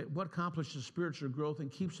 Prayer. What accomplishes spiritual growth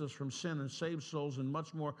and keeps us from sin and saves souls, and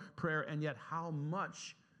much more? Prayer. And yet how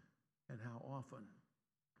much and how often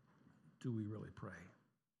do we really pray?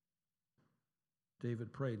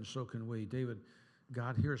 David prayed, and so can we.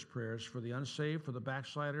 God hears prayers for the unsaved, for the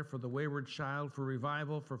backslider, for the wayward child, for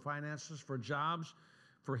revival, for finances, for jobs,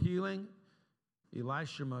 for healing.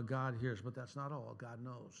 Elishama, God hears, but that's not all. God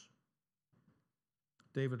knows.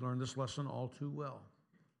 David learned this lesson all too well.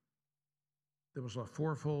 There was a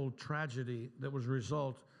fourfold tragedy that was a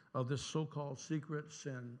result of this so-called secret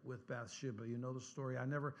sin with Bathsheba. You know the story. I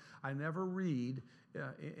never read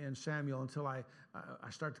in Samuel until I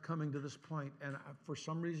start coming to this point, and for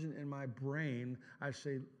some reason in my brain, I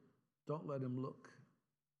say, don't let him look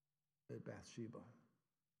at Bathsheba.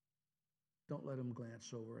 Don't let him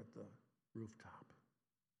glance over at the rooftop.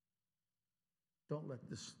 Don't let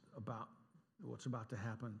what's about to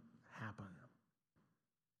happen.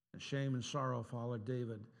 And shame and sorrow followed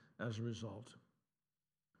David as a result.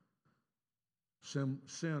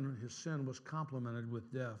 His sin was complemented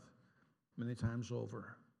with death many times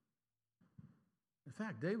over. In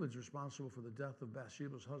fact, David's responsible for the death of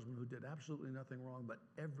Bathsheba's husband, who did absolutely nothing wrong but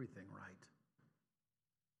everything right.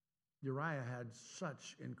 Uriah had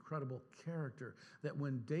such incredible character that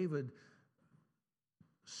when David,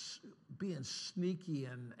 being sneaky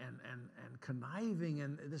and conniving,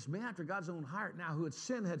 and this man after God's own heart now, who had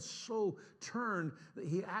sin had so turned that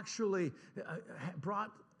he actually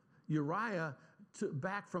brought Uriah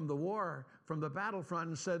back from the war, from the battlefront,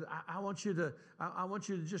 and said, I want you to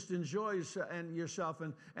just enjoy yourself,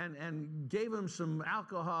 and gave him some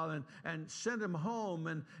alcohol and sent him home.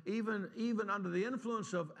 And even under the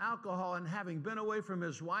influence of alcohol and having been away from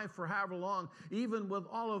his wife for however long, even with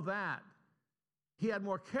all of that, he had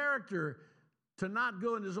more character to not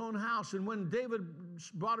go in his own house. And when David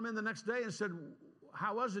brought him in the next day and said,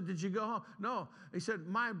 how was it? Did you go home? No. He said,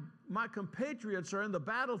 my compatriots are in the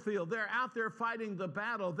battlefield. They're out there fighting the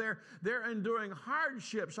battle. They're enduring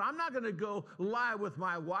hardships. I'm not going to go lie with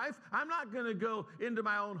my wife. I'm not going to go into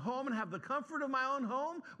my own home and have the comfort of my own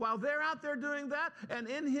home while they're out there doing that. And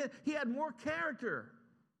he had more character.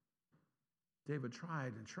 David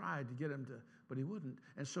tried to get him to, but he wouldn't.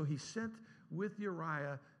 And so he sent with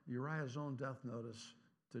Uriah's own death notice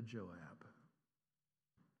to Joab.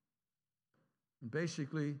 And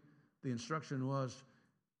basically, the instruction was,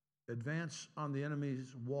 advance on the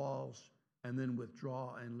enemy's walls and then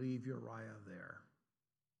withdraw and leave Uriah there.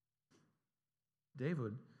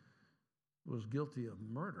 David was guilty of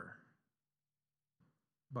murder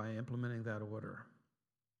by implementing that order.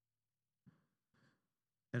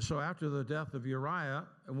 And so after the death of Uriah,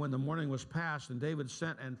 and when the morning was past, and David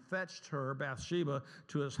sent and fetched her, Bathsheba,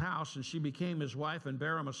 to his house, and she became his wife and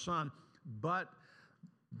bare him a son. But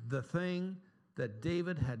the thing that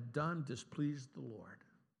David had done displeased the Lord.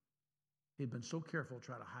 He'd been so careful to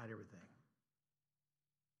try to hide everything.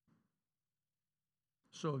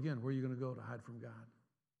 So again, where are you going to go to hide from God?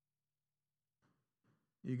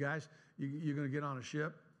 You guys, you're going to get on a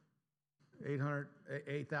ship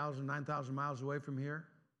 8,000, 9,000 miles away from here?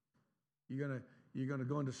 You're going to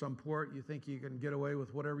go into some port. You think you can get away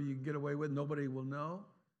with whatever you can get away with. Nobody will know.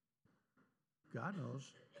 God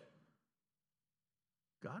knows.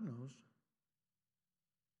 God knows.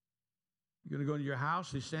 You're going to go into your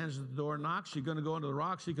house. He stands at the door and knocks. You're going to go into the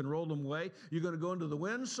rocks. He can roll them away. You're going to go into the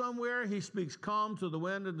wind somewhere. He speaks calm to the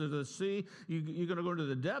wind and to the sea. You're going to go into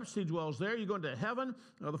the depths. He dwells there. You're going to heaven,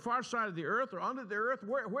 or the far side of the earth, or under the earth.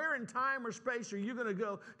 Where in time or space are you going to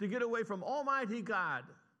go to get away from Almighty God?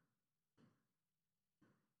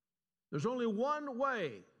 There's only one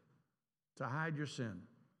way to hide your sin.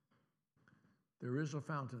 There is a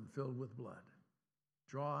fountain filled with blood,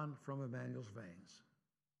 drawn from Emmanuel's veins.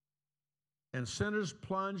 And sinners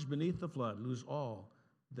plunged beneath the flood lose all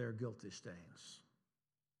their guilty stains.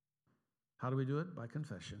 How do we do it? By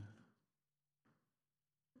confession.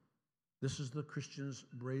 This is the Christian's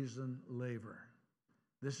brazen laver.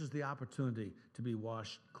 This is the opportunity to be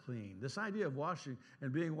washed clean. This idea of washing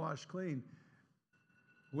and being washed clean,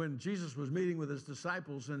 when Jesus was meeting with his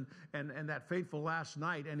disciples and that fateful last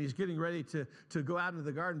night, and he's getting ready to go out into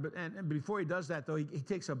the garden, and before he does that, though, he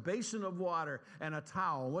takes a basin of water and a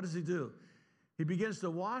towel. What does he do? He begins to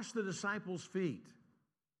wash the disciples' feet.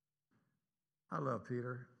 I love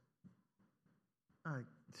Peter. I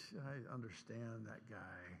understand that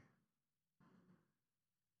guy.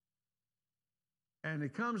 And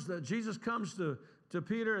Jesus comes to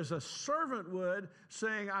Peter as a servant would,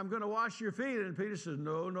 saying, I'm going to wash your feet. And Peter says,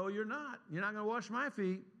 no, you're not. You're not going to wash my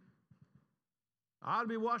feet. I'll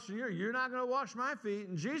be washing yours. You're not going to wash my feet.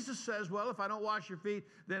 And Jesus says, well, if I don't wash your feet,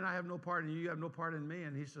 then I have no part in you. You have no part in me.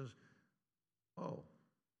 And he says, oh,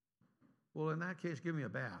 well, in that case, give me a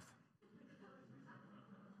bath.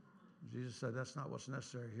 Jesus said, that's not what's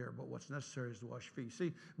necessary here, but what's necessary is to wash feet.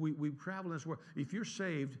 See, we travel in this world. If you're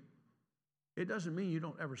saved, it doesn't mean you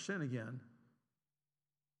don't ever sin again.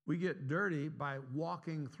 We get dirty by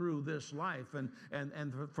walking through this life. And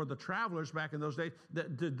for the travelers back in those days,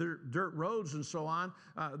 the dirt roads and so on,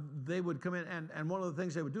 they would come in, and one of the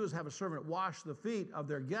things they would do is have a servant wash the feet of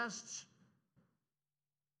their guests.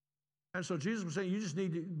 And so Jesus was saying, you just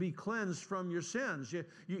need to be cleansed from your sins.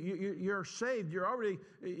 You're saved. You're already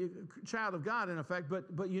a child of God, in effect,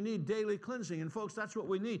 but you need daily cleansing. And folks, that's what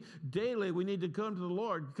we need. Daily, we need to come to the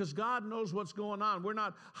Lord because God knows what's going on. We're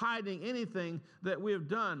not hiding anything that we have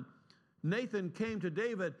done. Nathan came to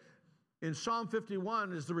David. In Psalm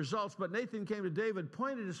 51 is the results, but Nathan came to David,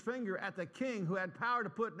 pointed his finger at the king who had power to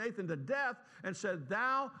put Nathan to death, and said,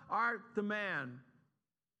 thou art the man.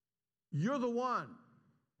 You're the one.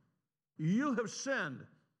 You have sinned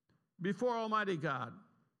before Almighty God.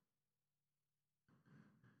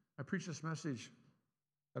 I preached this message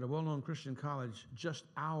at a well-known Christian college just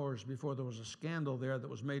hours before there was a scandal there that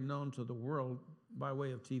was made known to the world by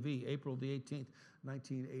way of TV, April the 18th,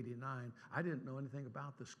 1989. I didn't know anything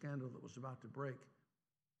about the scandal that was about to break.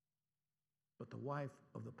 But the wife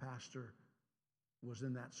of the pastor was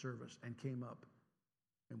in that service and came up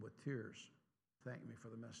and with tears thanked me for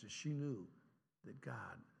the message. She knew that God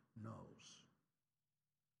knows.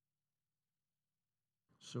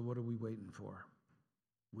 So what are we waiting for?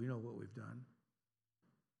 We know what we've done.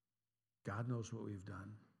 God knows what we've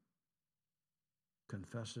done.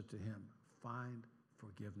 Confess it to him. Find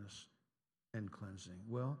forgiveness and cleansing.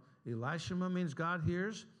 Well, Elishama means God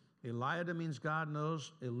hears. Eliada means God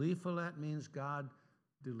knows. Eliphalet means God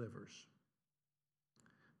delivers.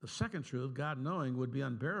 The second truth, God knowing, would be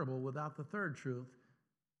unbearable without the third truth,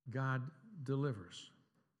 God delivers.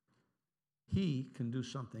 He can do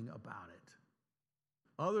something about it.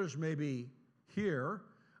 Others maybe hear,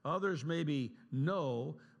 others maybe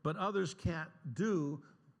know, but others can't do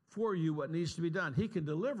for you what needs to be done. He can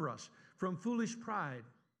deliver us from foolish pride.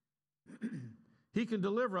 He can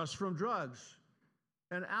deliver us from drugs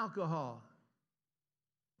and alcohol.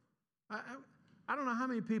 I don't know how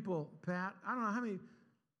many people, Pat, I don't know how many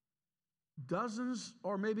dozens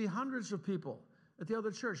or maybe hundreds of people at the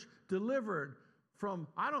other church delivered from,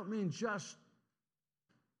 I don't mean just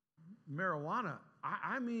marijuana.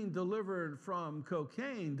 I mean delivered from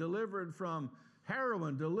cocaine, delivered from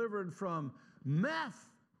heroin, delivered from meth.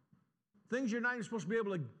 Things you're not even supposed to be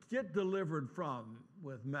able to get delivered from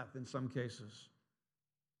with meth in some cases.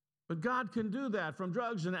 But God can do that from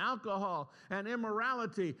drugs and alcohol and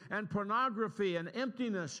immorality and pornography and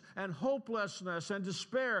emptiness and hopelessness and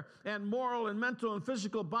despair and moral and mental and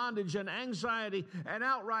physical bondage and anxiety and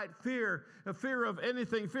outright fear, a fear of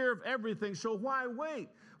anything, fear of everything. So why wait?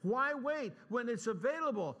 Why wait when it's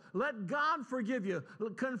available? Let God forgive you.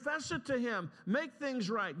 Confess it to Him. Make things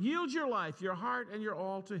right. Yield your life, your heart, and your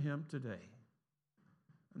all to Him today.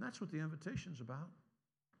 And that's what the invitation's about.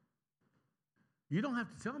 You don't have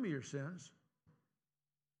to tell me your sins.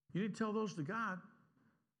 You need to tell those to God.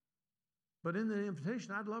 But in the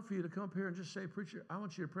invitation, I'd love for you to come up here and just say, preacher, I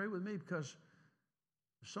want you to pray with me because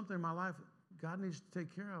there's something in my life God needs to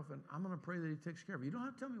take care of, and I'm going to pray that He takes care of it. You don't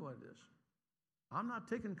have to tell me what it is. I'm not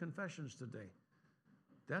taking confessions today.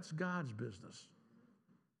 That's God's business.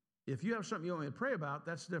 If you have something you want me to pray about,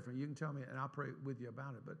 that's different. You can tell me, and I'll pray with you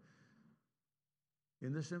about it. But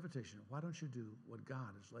in this invitation, why don't you do what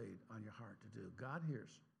God has laid on your heart to do? God hears.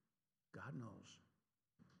 God knows.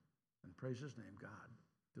 And praise His name, God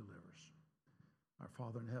delivers. Our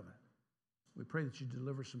Father in heaven, we pray that you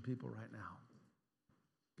deliver some people right now.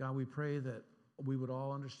 God, we pray that we would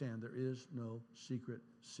all understand there is no secret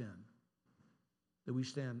sin, that we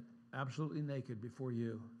stand absolutely naked before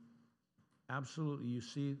you. Absolutely, you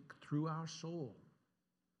see through our soul.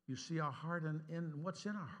 You see our heart and what's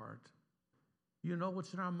in our heart. You know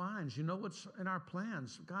what's in our minds. You know what's in our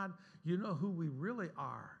plans. God, you know who we really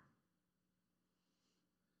are.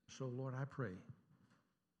 So, Lord, I pray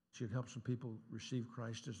that you'd help some people receive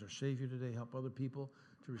Christ as their Savior today. Help other people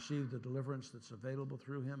to receive the deliverance that's available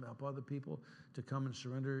through Him. Help other people to come and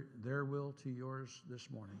surrender their will to yours this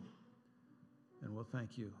morning. And we'll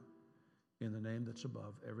thank you in the name that's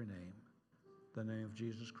above every name, the name of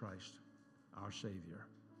Jesus Christ, our Savior.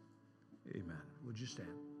 Amen. Would you stand?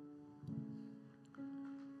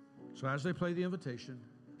 So as they play the invitation,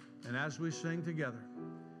 and as we sing together,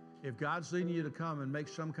 if God's leading you to come and make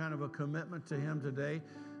some kind of a commitment to Him today,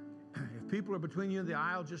 if people are between you and the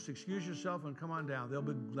aisle, just excuse yourself and come on down. They'll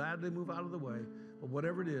be glad to move out of the way. But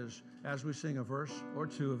whatever it is, as we sing a verse or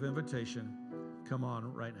two of invitation, come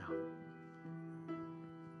on right now.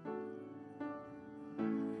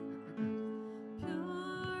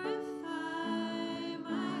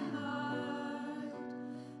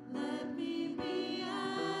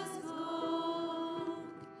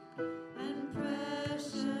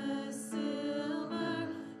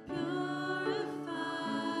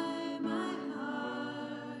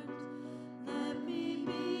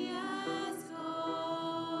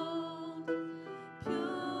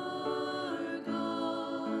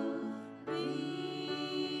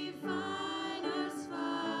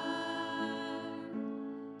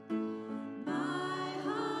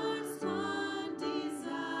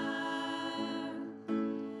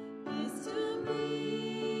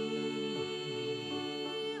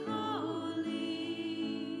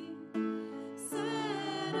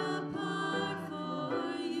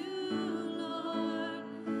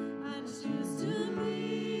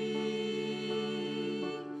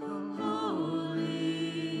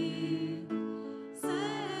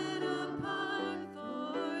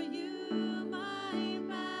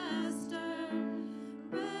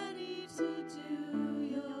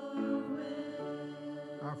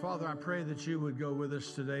 Father, I pray that you would go with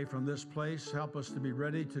us today from this place. Help us to be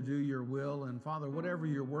ready to do your will. And Father, whatever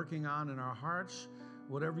you're working on in our hearts,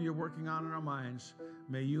 whatever you're working on in our minds,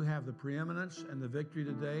 may you have the preeminence and the victory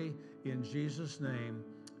today in Jesus' name.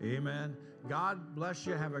 Amen. God bless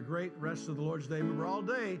you. Have a great rest of the Lord's Day. Remember, all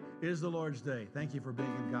day is the Lord's Day. Thank you for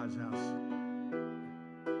being in God's house.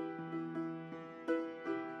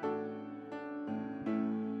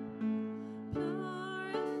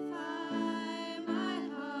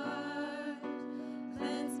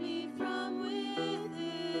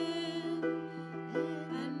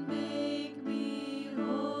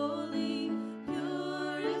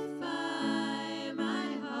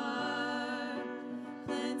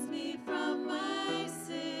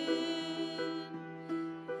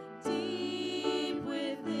 Deep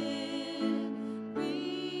within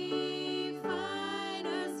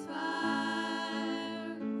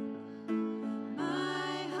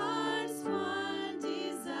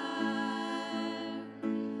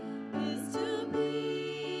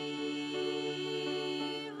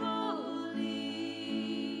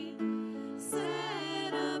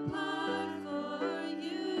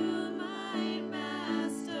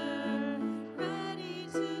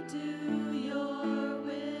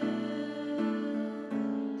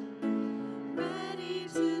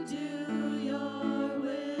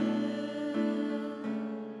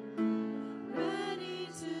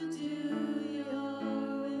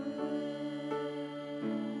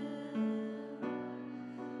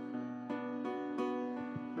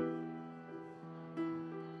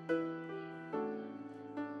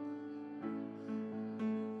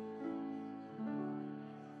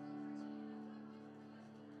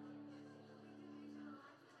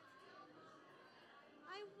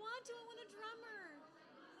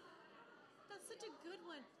such a good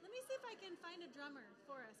one. Let me see if I can find a drummer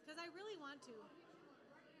for us, because I really want to.